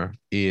other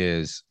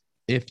is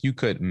if you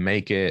could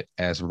make it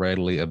as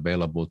readily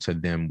available to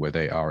them where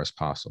they are as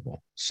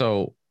possible.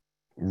 So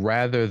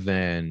rather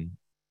than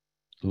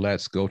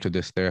let's go to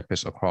this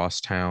therapist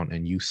across town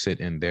and you sit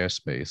in their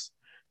space,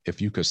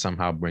 if you could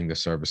somehow bring the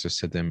services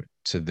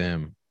to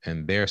them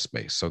in their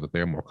space so that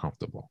they're more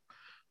comfortable.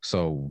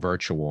 So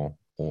virtual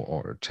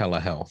or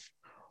telehealth,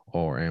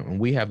 and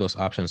we have those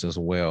options as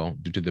well.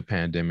 Due to the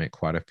pandemic,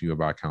 quite a few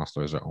of our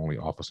counselors are only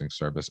offering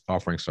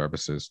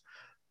services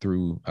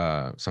through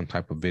some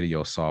type of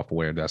video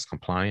software that's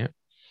compliant.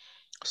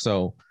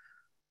 So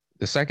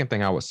the second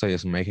thing I would say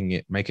is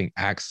making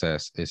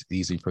access as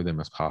easy for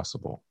them as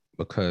possible.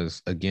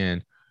 Because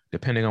again,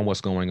 depending on what's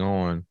going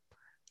on,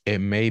 it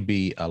may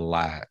be a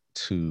lot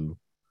to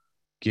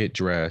get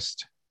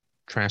dressed,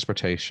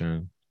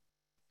 transportation,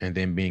 and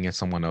then being in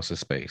someone else's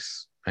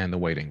space and the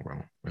waiting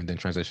room, and then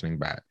transitioning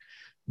back.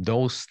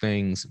 Those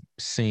things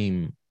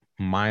seem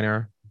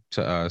minor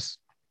to us,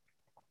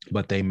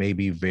 but they may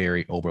be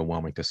very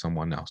overwhelming to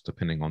someone else,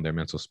 depending on their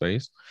mental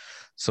space.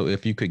 So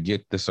if you could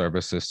get the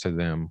services to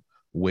them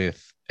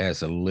with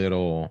as a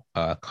little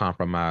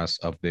compromise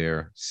of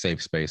their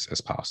safe space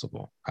as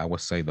possible, I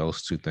would say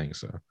those two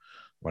things are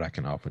what I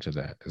can offer to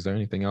that. Is there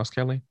anything else,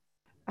 Kelli?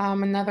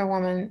 Another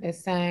woman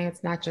is saying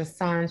it's not just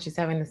son. She's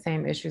having the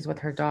same issues with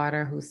her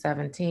daughter who's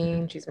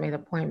 17. She's made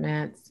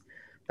appointments,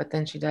 but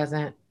then she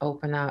doesn't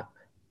open up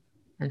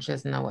and she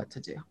doesn't know what to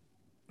do.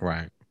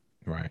 Right.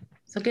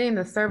 So getting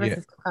the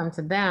services to come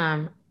to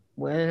them,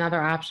 would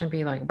another option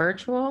be like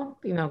virtual,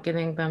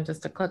 getting them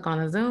just to click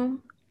on a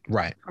Zoom?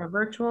 Right. For a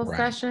virtual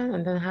session?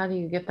 And then how do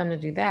you get them to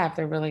do that if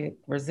they're really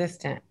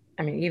resistant?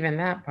 I mean, even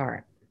that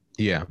part.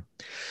 Yeah.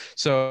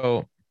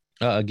 So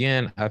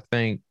again, I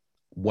think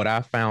what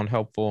I found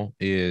helpful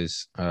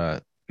is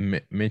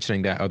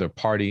mentioning that other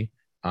party,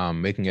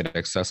 making it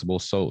accessible.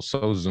 So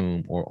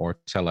Zoom or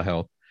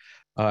telehealth.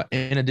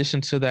 In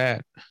addition to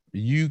that,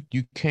 you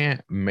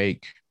can't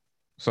make,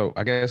 so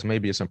I guess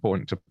maybe it's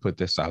important to put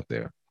this out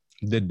there.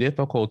 The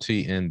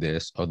difficulty in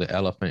this, or the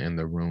elephant in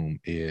the room,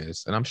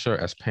 is, and I'm sure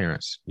as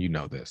parents, you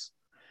know this,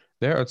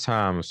 there are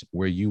times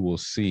where you will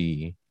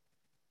see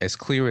as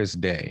clear as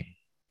day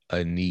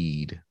a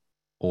need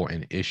or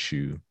an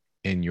issue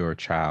in your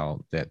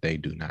child that they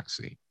do not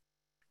see.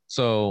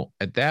 So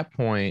at that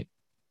point,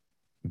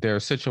 there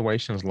are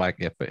situations like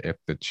if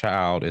the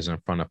child is in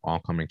front of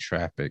oncoming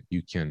traffic,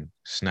 you can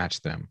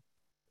snatch them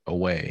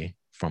away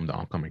from the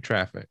oncoming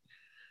traffic.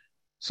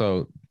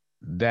 So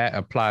that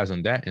applies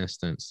in that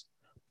instance.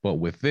 But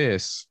with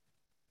this,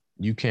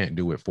 you can't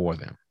do it for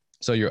them.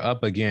 So you're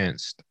up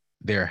against,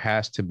 there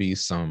has to be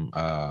some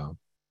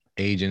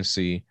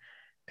agency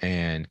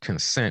and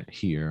consent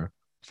here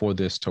for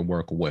this to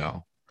work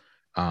well.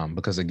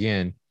 Because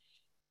again,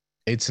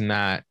 it's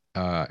not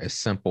as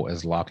simple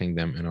as locking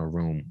them in a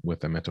room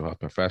with a mental health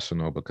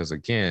professional, because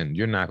again,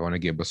 you're not going to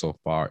get so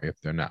far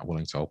if they're not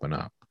willing to open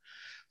up.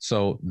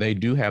 So they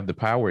do have the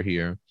power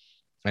here.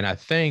 And I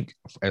think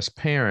as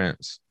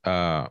parents,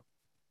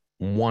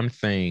 one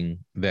thing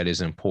that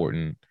is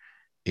important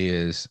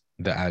is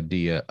the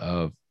idea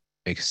of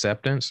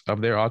acceptance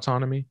of their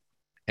autonomy.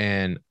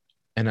 And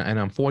an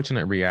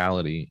unfortunate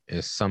reality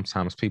is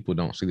sometimes people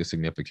don't see the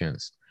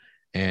significance,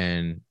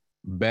 and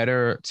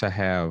better to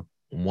have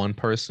one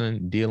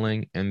person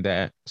dealing in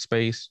that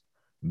space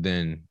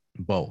than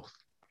both.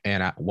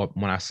 And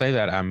when I say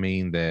that, I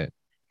mean that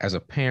as a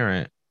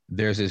parent,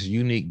 there's this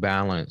unique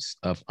balance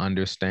of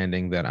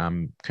understanding that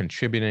I'm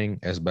contributing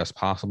as best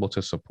possible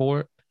to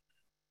support,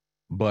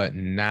 but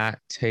not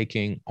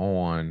taking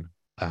on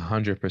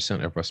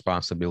 100% of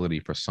responsibility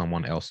for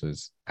someone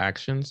else's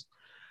actions,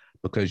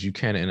 because you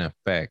can, in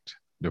effect,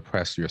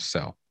 depress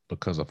yourself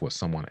because of what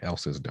someone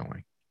else is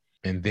doing.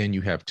 And then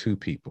you have two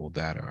people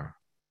that are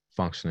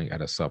functioning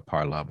at a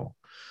subpar level.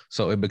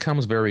 So it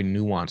becomes very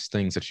nuanced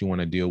things that you want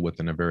to deal with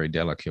in a very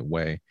delicate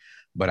way.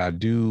 But I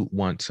do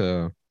want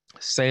to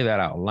say that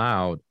out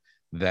loud,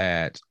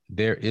 that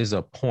there is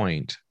a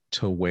point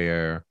to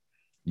where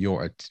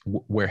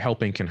where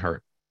helping can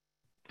hurt.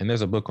 And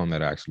there's a book on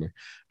that, actually.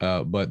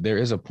 But there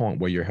is a point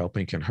where your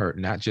helping can hurt,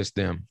 not just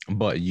them,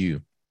 but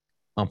you.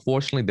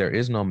 Unfortunately, there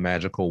is no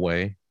magical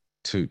way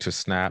to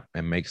snap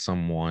and make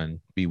someone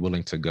be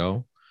willing to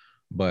go.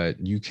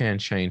 But you can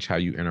change how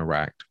you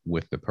interact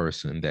with the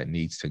person that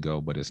needs to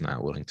go but is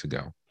not willing to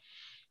go.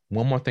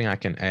 One more thing I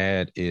can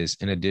add is,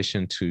 in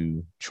addition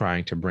to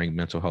trying to bring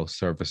mental health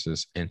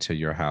services into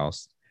your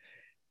house,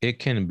 it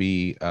can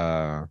be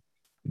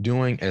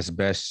doing as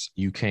best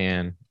you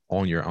can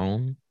on your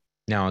own.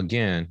 Now,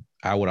 again,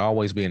 I would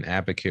always be an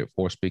advocate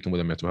for speaking with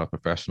a mental health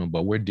professional,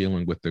 but we're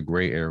dealing with the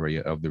gray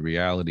area of the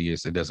reality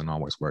is it doesn't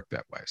always work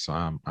that way. So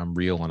I'm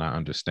real and I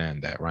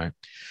understand that, right?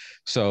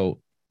 So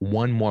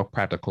one more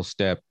practical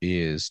step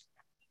is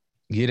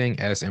getting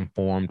as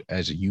informed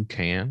as you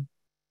can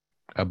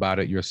about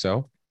it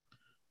yourself,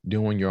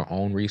 doing your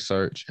own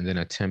research, and then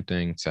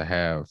attempting to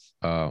have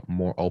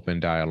more open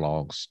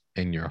dialogues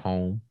in your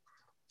home,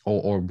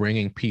 or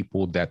bringing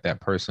people that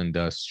person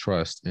does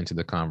trust into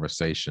the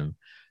conversation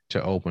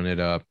to open it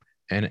up,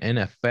 and in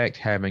effect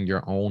having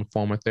your own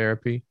form of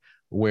therapy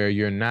where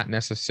you're not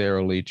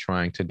necessarily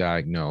trying to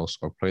diagnose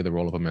or play the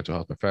role of a mental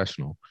health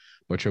professional,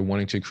 but you're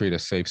wanting to create a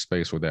safe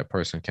space where that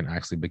person can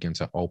actually begin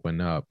to open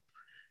up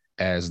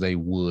as they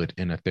would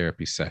in a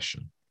therapy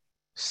session.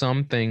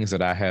 Some things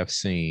that I have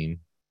seen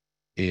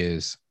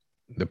is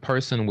the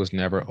person was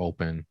never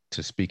open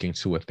to speaking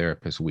to a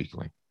therapist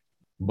weekly,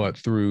 but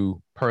through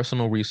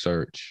personal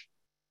research,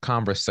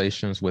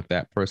 conversations with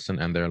that person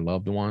and their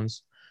loved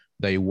ones,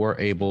 they were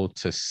able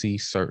to see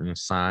certain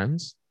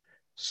signs,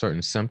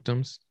 certain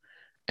symptoms,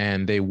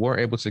 and they were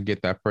able to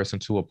get that person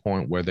to a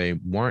point where they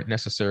weren't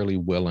necessarily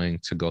willing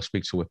to go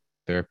speak to a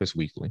therapist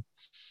weekly,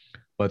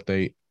 but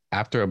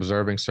after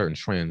observing certain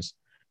trends,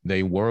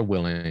 they were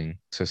willing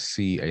to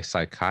see a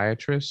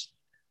psychiatrist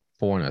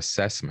for an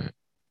assessment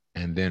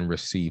and then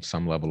receive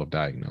some level of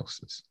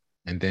diagnosis,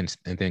 and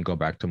then go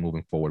back to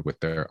moving forward with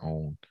their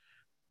own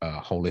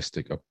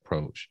holistic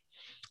approach.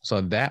 So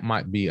that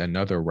might be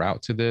another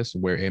route to this,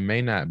 where it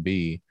may not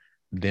be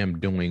them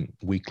doing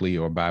weekly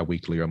or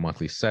bi-weekly or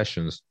monthly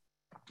sessions,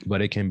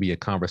 but it can be a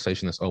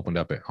conversation that's opened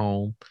up at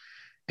home.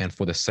 And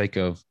for the sake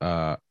of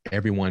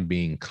everyone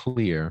being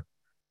clear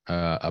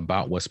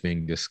about what's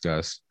being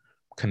discussed,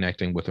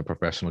 connecting with a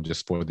professional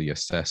just for the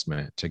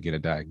assessment to get a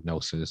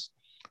diagnosis,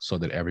 so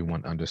that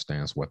everyone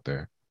understands what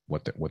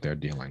they're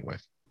dealing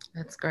with.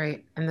 That's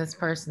great. And this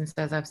person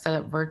says, I've set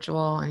up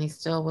virtual and he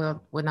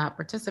still would not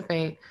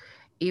participate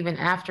even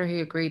after he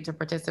agreed to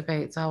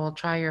participate. So I will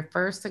try your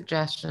first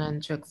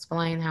suggestion to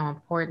explain how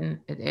important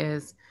it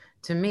is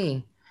to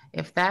me.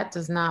 If that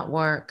does not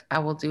work, I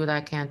will do what I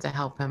can to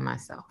help him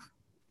myself.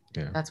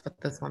 Yeah. That's what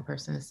this one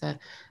person has said.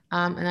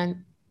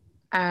 And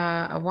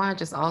I want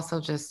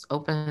to just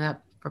open it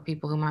up for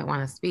people who might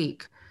want to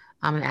speak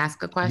and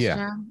ask a question.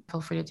 Yeah.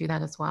 Feel free to do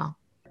that as well.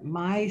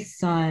 My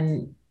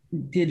son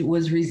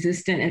was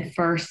resistant at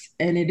first,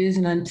 and it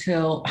isn't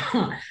until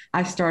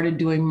I started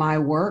doing my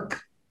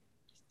work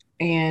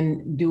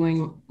and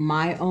doing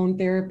my own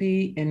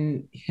therapy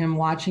and him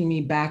watching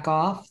me back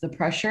off the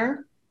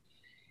pressure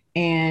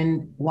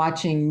and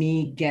watching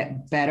me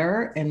get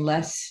better and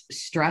less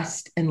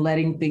stressed and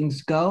letting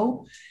things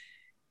go.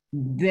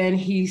 Then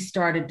he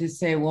started to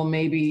say, well,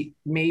 maybe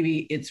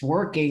it's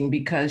working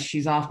because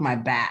she's off my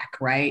back,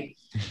 right?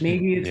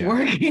 Maybe it's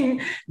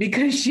working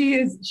because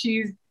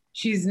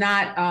she's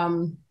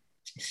not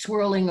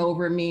swirling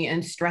over me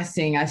and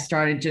stressing. I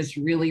started just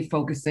really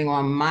focusing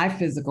on my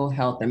physical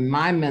health and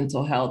my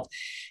mental health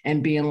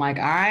and being like,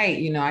 all right,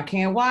 I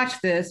can't watch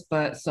this,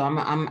 but so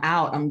I'm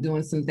out. I'm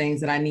doing some things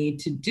that I need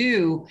to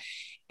do.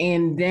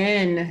 And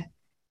then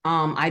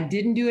I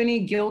didn't do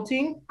any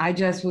guilting. I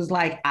just was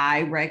like,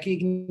 I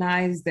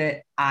recognize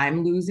that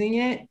I'm losing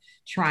it,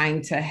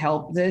 trying to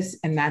help this,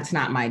 and that's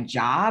not my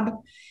job.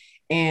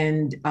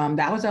 And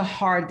that was a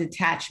hard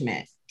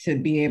detachment to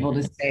be able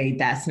to say,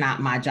 that's not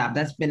my job.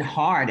 That's been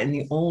hard. And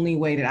the only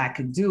way that I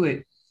could do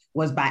it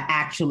was by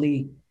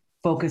actually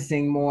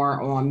focusing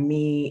more on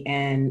me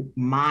and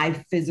my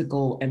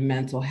physical and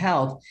mental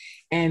health.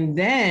 And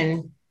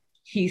then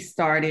he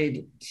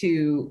started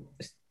to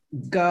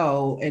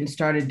go and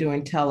started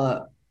doing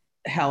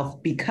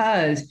telehealth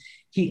because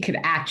he could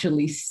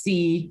actually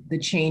see the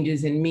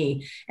changes in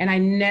me. And I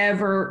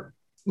never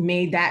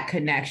made that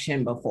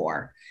connection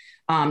before.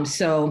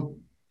 So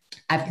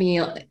I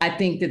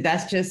think that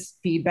that's just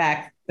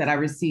feedback that I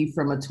received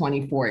from a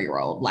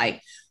 24-year-old.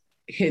 Like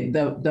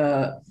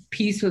the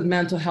piece with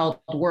mental health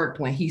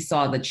worked when he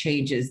saw the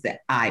changes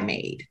that I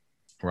made.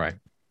 Right.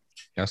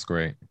 That's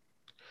great.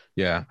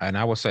 Yeah. And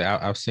I would say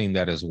I've seen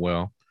that as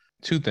well.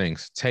 Two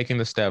things: taking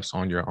the steps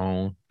on your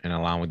own and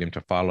allowing them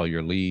to follow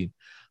your lead.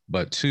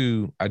 But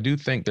two, I do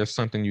think there's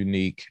something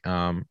unique.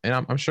 And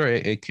I'm sure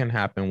it can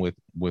happen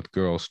with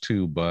girls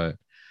too, but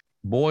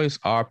boys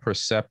are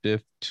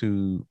perceptive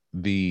to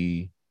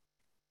the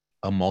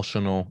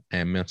emotional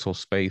and mental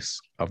space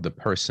of the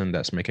person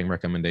that's making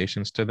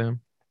recommendations to them.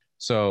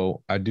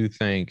 So I do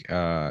think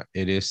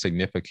it is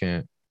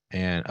significant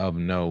and of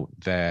note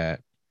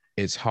that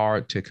it's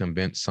hard to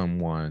convince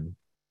someone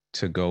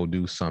to go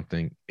do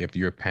something if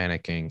you're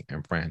panicking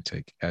and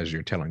frantic as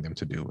you're telling them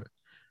to do it,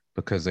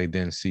 because they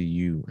then see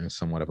you in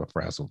somewhat of a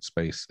frazzled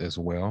space as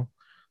well.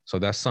 So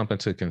that's something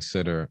to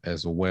consider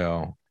as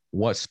well.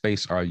 What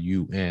space are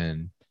you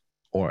in,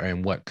 or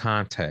in what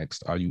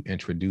context are you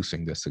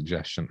introducing the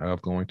suggestion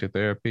of going to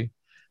therapy?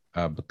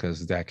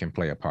 because that can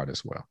play a part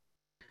as well.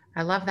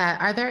 I love that.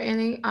 Are there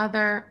any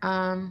other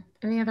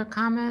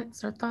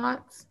comments or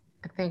thoughts?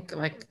 I think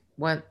like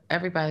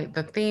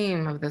the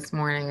theme of this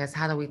morning is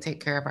how do we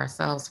take care of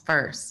ourselves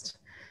first?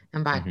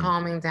 And by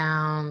calming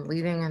down,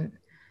 leading and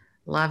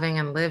loving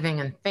and living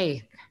in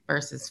faith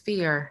versus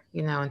fear,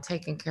 and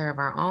taking care of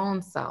our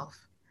own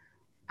self.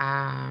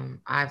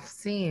 I've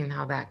seen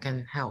how that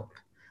can help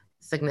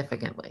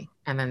significantly.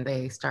 And then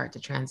they start to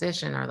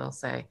transition, or they'll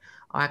say,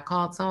 oh, I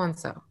called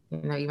so-and-so,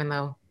 even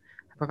though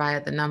I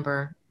provided the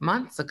number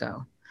months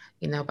ago,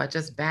 by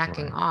just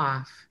backing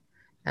off,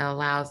 it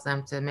allows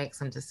them to make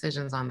some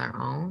decisions on their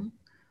own.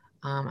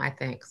 I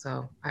think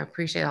so. I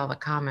appreciate all the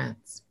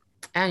comments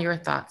and your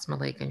thoughts,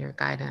 Maliek, and your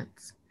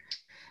guidance.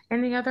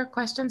 Any other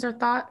questions or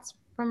thoughts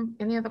from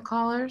any of the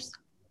callers?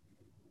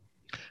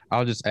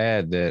 I'll just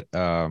add that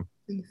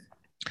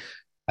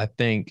I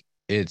think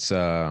it's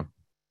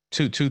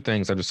two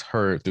things I just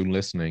heard through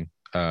listening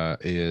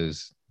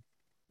is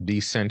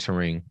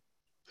decentering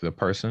the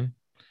person.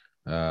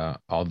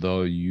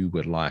 Although you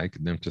would like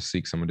them to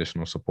seek some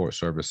additional support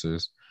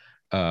services,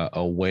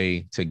 a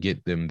way to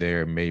get them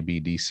there may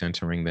be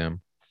decentering them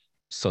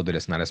so that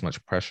it's not as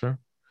much pressure.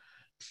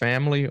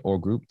 Family or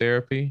group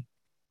therapy,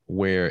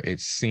 where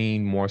it's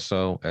seen more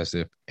so as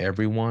if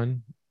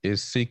everyone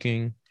is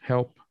seeking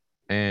help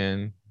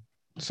and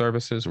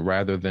services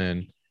rather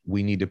than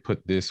we need to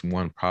put this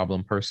one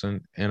problem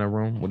person in a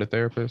room with a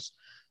therapist.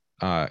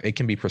 It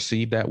can be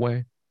perceived that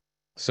way.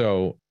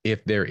 So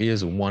if there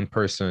is one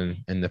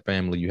person in the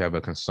family you have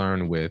a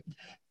concern with,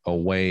 a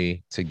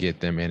way to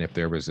get them in if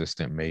they're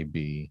resistant may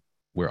be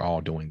we're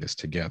all doing this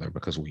together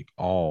because we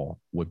all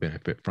would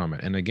benefit from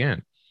it. And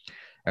again,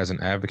 as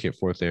an advocate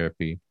for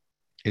therapy,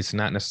 it's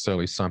not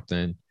necessarily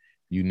something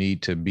you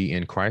need to be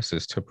in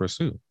crisis to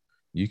pursue.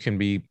 You can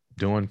be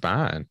doing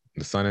fine.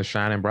 The sun is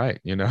shining bright,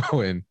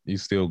 and you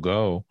still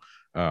go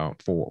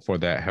for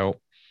that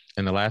help.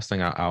 And the last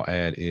thing I'll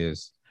add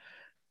is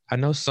I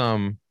know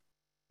some,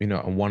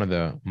 one of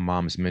the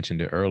moms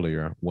mentioned it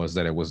earlier was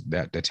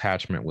that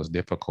detachment was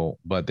difficult,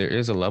 but there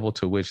is a level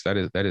to which that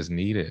is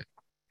needed.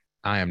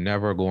 I am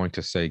never going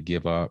to say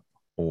give up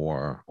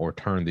or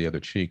turn the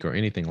other cheek or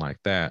anything like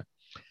that.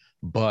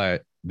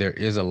 But there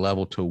is a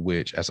level to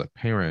which, as a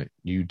parent,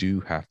 you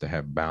do have to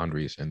have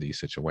boundaries in these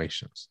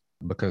situations,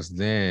 because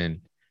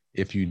then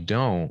if you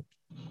don't,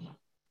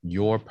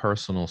 your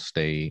personal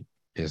state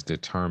is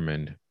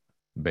determined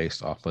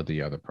based off of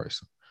the other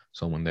person.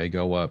 So when they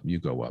go up, you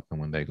go up. And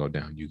when they go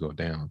down, you go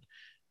down.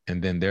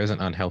 And then there's an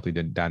unhealthy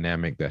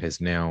dynamic that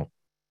has now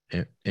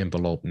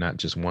enveloped not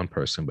just one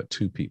person, but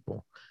two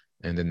people.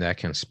 And then that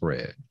can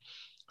spread.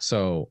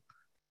 So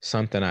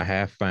something I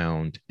have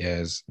found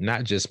is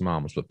not just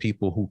moms, but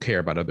people who care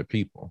about other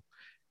people.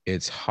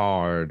 It's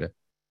hard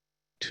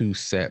to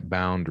set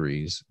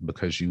boundaries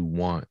because you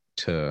want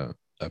to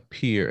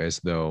appear as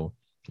though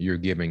you're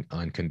giving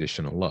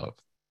unconditional love.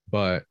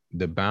 But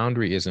the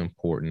boundary is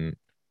important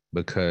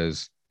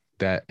because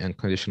that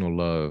unconditional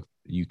love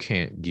you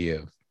can't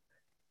give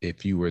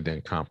if you were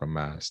then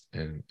compromised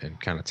and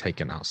kind of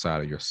taken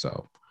outside of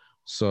yourself.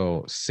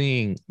 So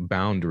seeing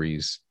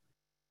boundaries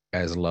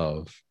as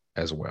love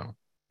as well.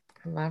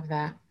 I love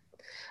that.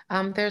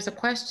 There's a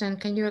question.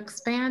 Can you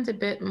expand a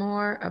bit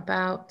more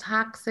about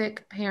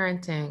toxic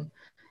parenting?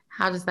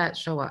 How does that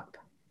show up?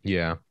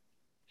 Yeah.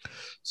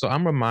 So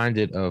I'm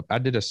reminded of, I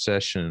did a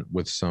session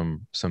with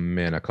some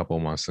men a couple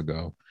months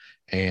ago,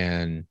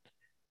 and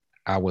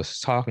I was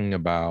talking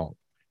about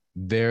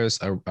there's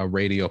a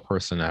radio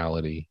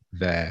personality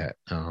that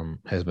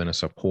has been a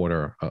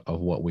supporter of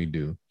what we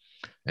do.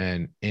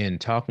 And in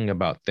talking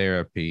about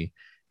therapy,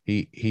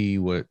 he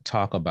would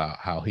talk about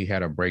how he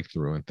had a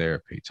breakthrough in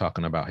therapy,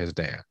 talking about his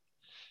dad.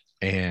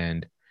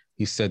 And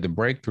he said the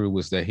breakthrough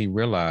was that he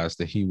realized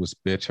that he was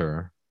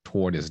bitter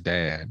toward his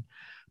dad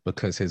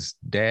because his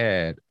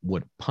dad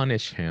would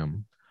punish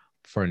him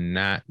for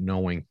not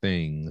knowing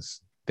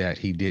things that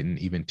he didn't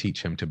even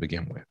teach him to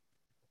begin with.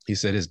 He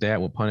said his dad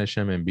would punish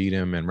him and beat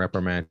him and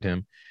reprimand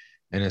him.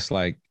 And it's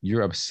like,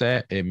 you're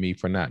upset at me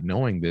for not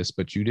knowing this,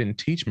 but you didn't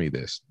teach me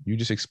this. You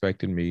just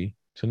expected me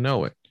to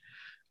know it.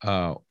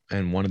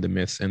 And one of the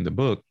myths in the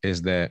book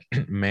is that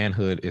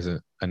manhood is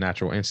a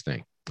natural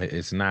instinct.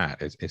 It's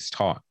not, it's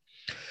taught.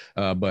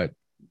 But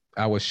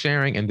I was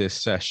sharing in this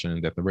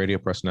session that the radio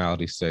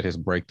personality said his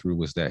breakthrough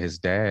was that his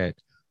dad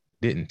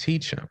didn't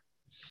teach him.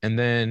 And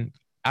then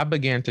I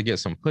began to get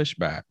some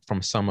pushback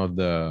from some of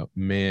the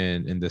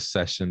men in this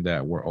session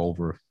that were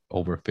over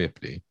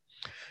 50.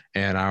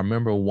 And I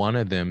remember one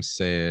of them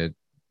said,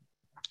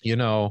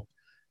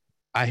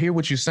 I hear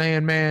what you're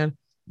saying, man,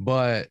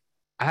 but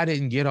I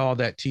didn't get all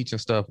that teaching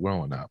stuff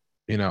growing up.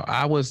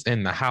 I was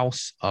in the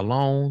house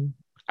alone.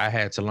 I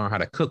had to learn how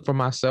to cook for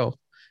myself,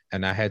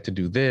 and I had to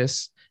do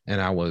this.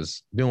 And I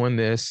was doing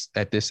this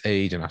at this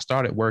age, and I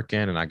started working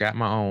and I got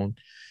my own.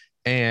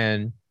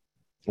 And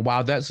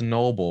while that's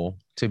noble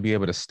to be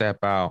able to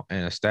step out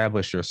and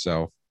establish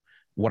yourself,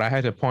 what I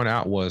had to point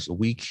out was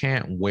we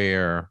can't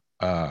wear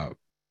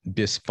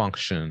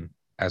dysfunction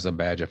as a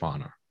badge of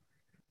honor.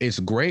 it's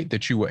great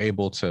that you were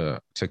able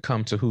to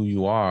come to who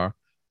you are,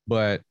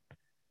 but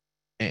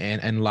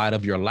and in light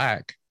of your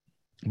lack,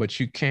 but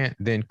you can't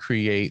then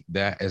create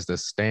that as the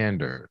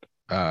standard.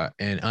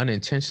 And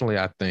unintentionally,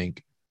 I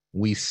think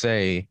we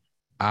say,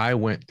 I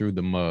went through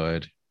the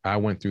mud, I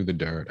went through the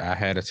dirt, I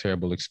had a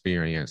terrible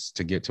experience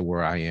to get to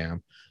where I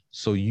am.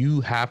 So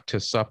you have to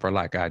suffer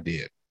like I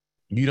did.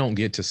 You don't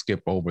get to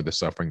skip over the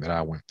suffering that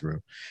I went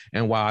through.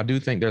 And while I do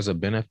think there's a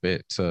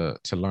benefit to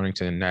learning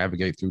to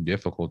navigate through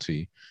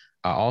difficulty,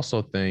 I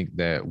also think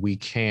that we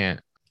can't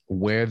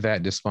wear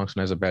that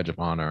dysfunction as a badge of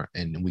honor,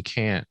 and we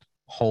can't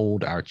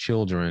hold our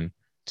children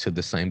to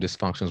the same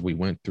dysfunctions we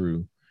went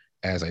through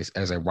as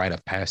a rite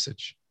of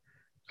passage.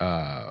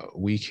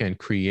 We can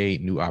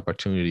create new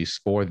opportunities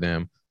for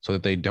them so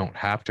that they don't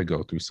have to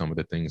go through some of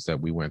the things that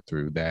we went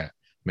through that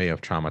may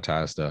have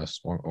traumatized us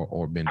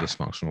or been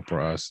dysfunctional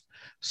for us.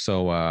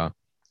 So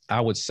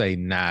I would say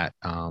not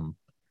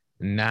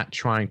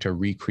trying to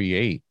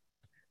recreate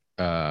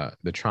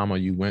the trauma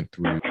you went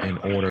through in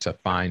order to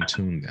fine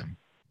tune them.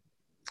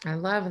 I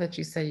love that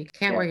you said you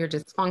can't wear your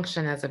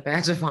dysfunction as a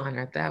badge of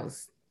honor. That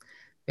was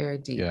very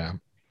deep. Yeah.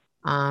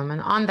 And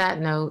on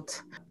that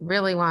note,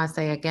 really want to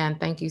say again,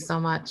 thank you so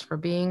much for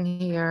being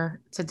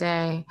here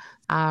today.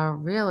 I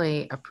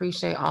really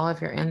appreciate all of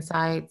your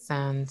insights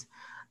and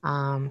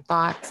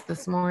thoughts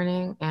this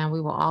morning, and we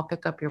will all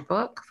pick up your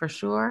book for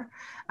sure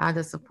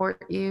to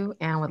support you,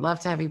 and would love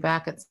to have you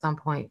back at some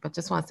point. But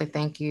just want to say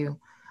thank you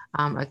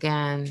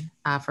again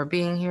for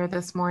being here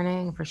this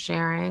morning, for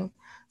sharing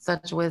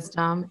such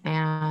wisdom,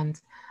 and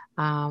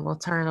we'll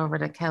turn it over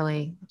to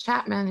Kelli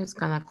Chapman, who's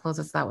going to close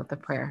us out with a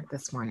prayer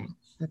this morning.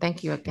 And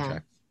thank you again. Okay.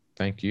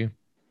 Thank you.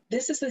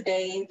 This is the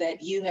day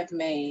that you have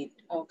made,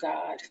 O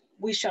God.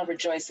 We shall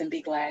rejoice and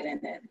be glad in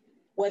it.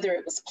 Whether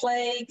it was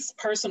plagues,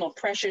 personal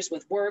pressures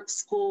with work,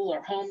 school,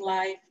 or home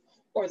life,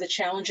 or the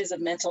challenges of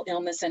mental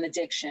illness and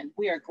addiction,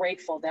 we are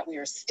grateful that we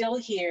are still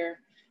here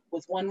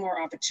with one more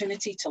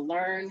opportunity to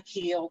learn,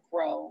 heal,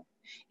 grow,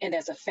 and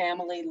as a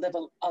family, live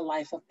a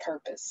life of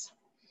purpose.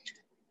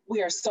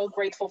 We are so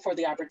grateful for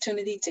the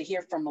opportunity to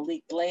hear from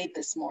Maliek Blade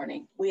this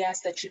morning. We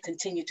ask that you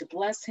continue to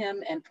bless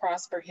him and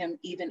prosper him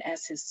even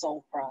as his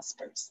soul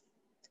prospers.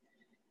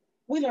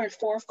 We learned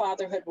 4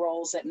 fatherhood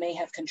roles that may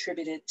have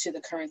contributed to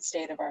the current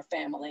state of our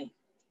family.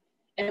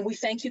 And we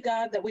thank you,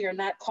 God, that we are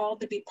not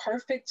called to be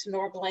perfect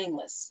nor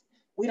blameless.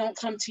 We don't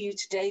come to you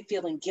today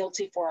feeling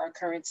guilty for our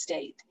current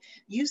state.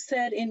 You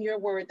said in your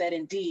word that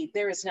indeed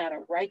there is not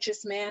a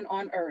righteous man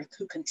on earth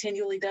who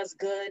continually does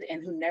good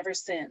and who never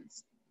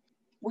sins.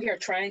 We are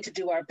trying to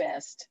do our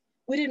best.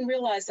 We didn't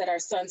realize that our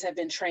sons have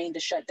been trained to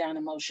shut down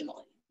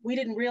emotionally. We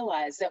didn't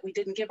realize that we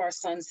didn't give our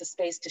sons the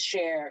space to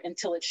share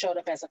until it showed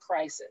up as a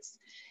crisis,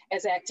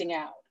 as acting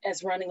out,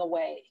 as running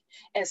away,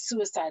 as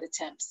suicide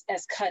attempts,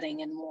 as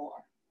cutting, and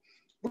more.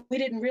 We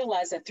didn't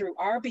realize that through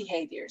our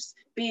behaviors,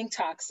 being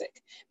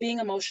toxic, being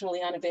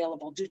emotionally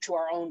unavailable due to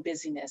our own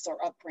busyness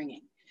or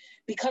upbringing,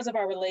 because of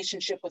our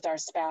relationship with our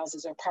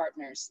spouses or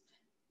partners,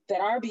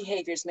 that our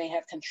behaviors may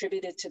have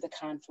contributed to the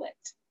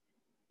conflict.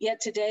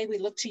 Yet today we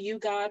look to you,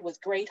 God,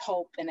 with great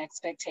hope and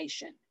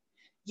expectation.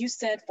 You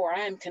said, for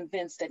I am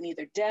convinced that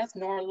neither death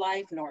nor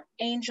life, nor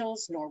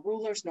angels, nor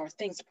rulers, nor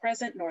things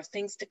present, nor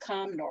things to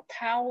come, nor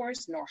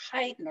powers, nor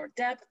height, nor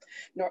depth,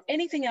 nor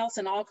anything else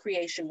in all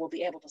creation will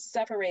be able to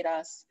separate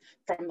us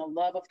from the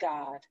love of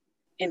God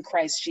in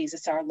Christ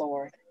Jesus our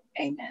Lord.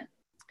 Amen.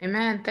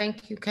 Amen.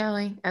 Thank you,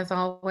 Kelli. As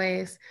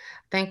always,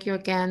 thank you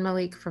again,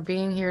 Maliek, for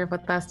being here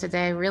with us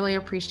today. Really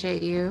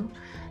appreciate you.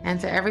 And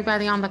to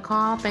everybody on the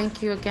call,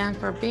 thank you again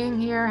for being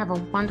here. Have a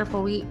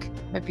wonderful week,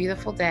 a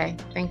beautiful day.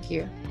 Thank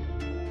you.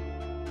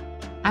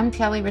 I'm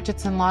Kelli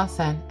Richardson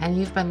Lawson, and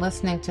you've been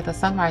listening to the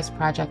SonRise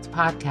Project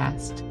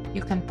podcast.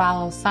 You can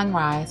follow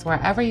SonRise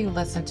wherever you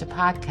listen to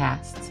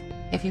podcasts.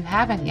 If you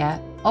haven't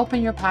yet,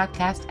 open your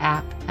podcast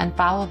app and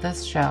follow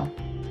this show.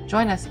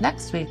 Join us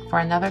next week for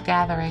another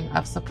gathering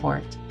of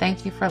support.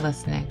 Thank you for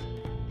listening.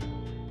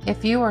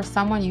 If you or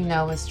someone you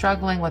know is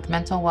struggling with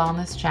mental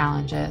wellness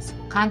challenges,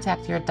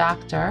 contact your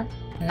doctor,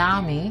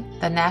 NAMI,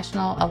 the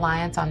National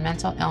Alliance on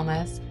Mental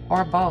Illness,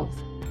 or both.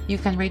 You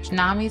can reach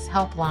NAMI's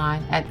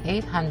helpline at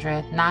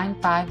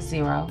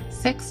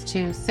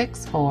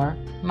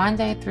 800-950-6264,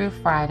 Monday through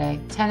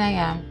Friday, 10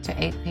 a.m. to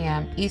 8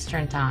 p.m.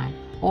 Eastern Time,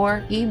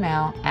 or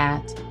email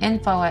at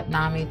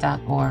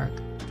info@nami.org.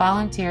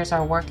 Volunteers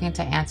are working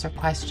to answer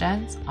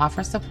questions,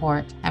 offer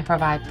support, and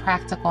provide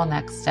practical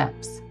next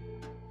steps.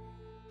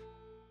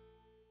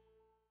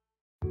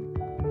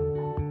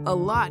 A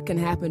lot can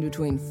happen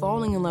between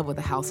falling in love with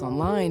a house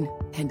online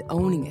and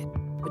owning it,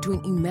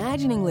 between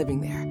imagining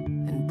living there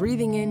and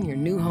breathing in your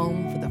new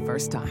home for the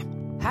first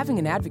time. Having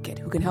an advocate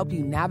who can help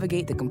you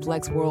navigate the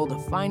complex world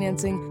of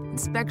financing,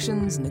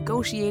 inspections,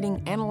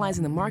 negotiating,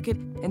 analyzing the market,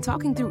 and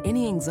talking through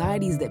any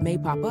anxieties that may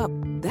pop up,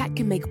 that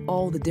can make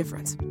all the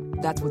difference.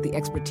 That's what the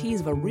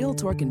expertise of a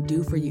Realtor can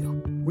do for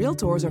you.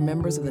 Realtors are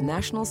members of the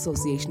National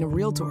Association of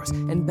Realtors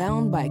and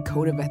bound by a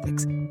code of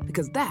ethics,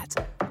 because that's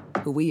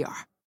who we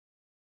are.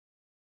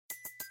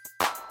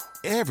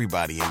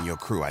 Everybody in your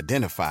crew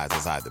identifies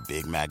as either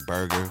Big Mac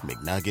Burger,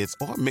 McNuggets,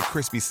 or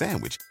McCrispy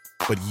Sandwich.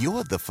 But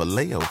you're the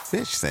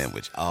Filet-O-Fish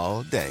Sandwich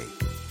all day.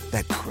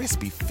 That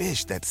crispy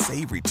fish, that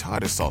savory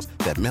tartar sauce,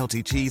 that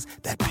melty cheese,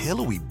 that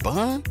pillowy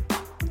bun.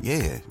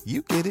 Yeah,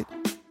 you get it.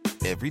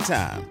 Every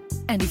time.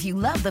 And if you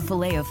love the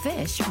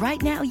Filet-O-Fish, right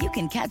now you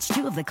can catch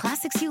two of the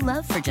classics you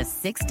love for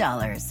just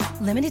 $6.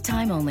 Limited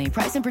time only.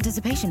 Price and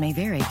participation may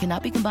vary.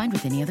 Cannot be combined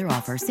with any other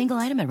offer. Single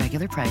item at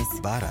regular price.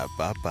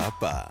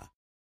 Ba-da-ba-ba-ba.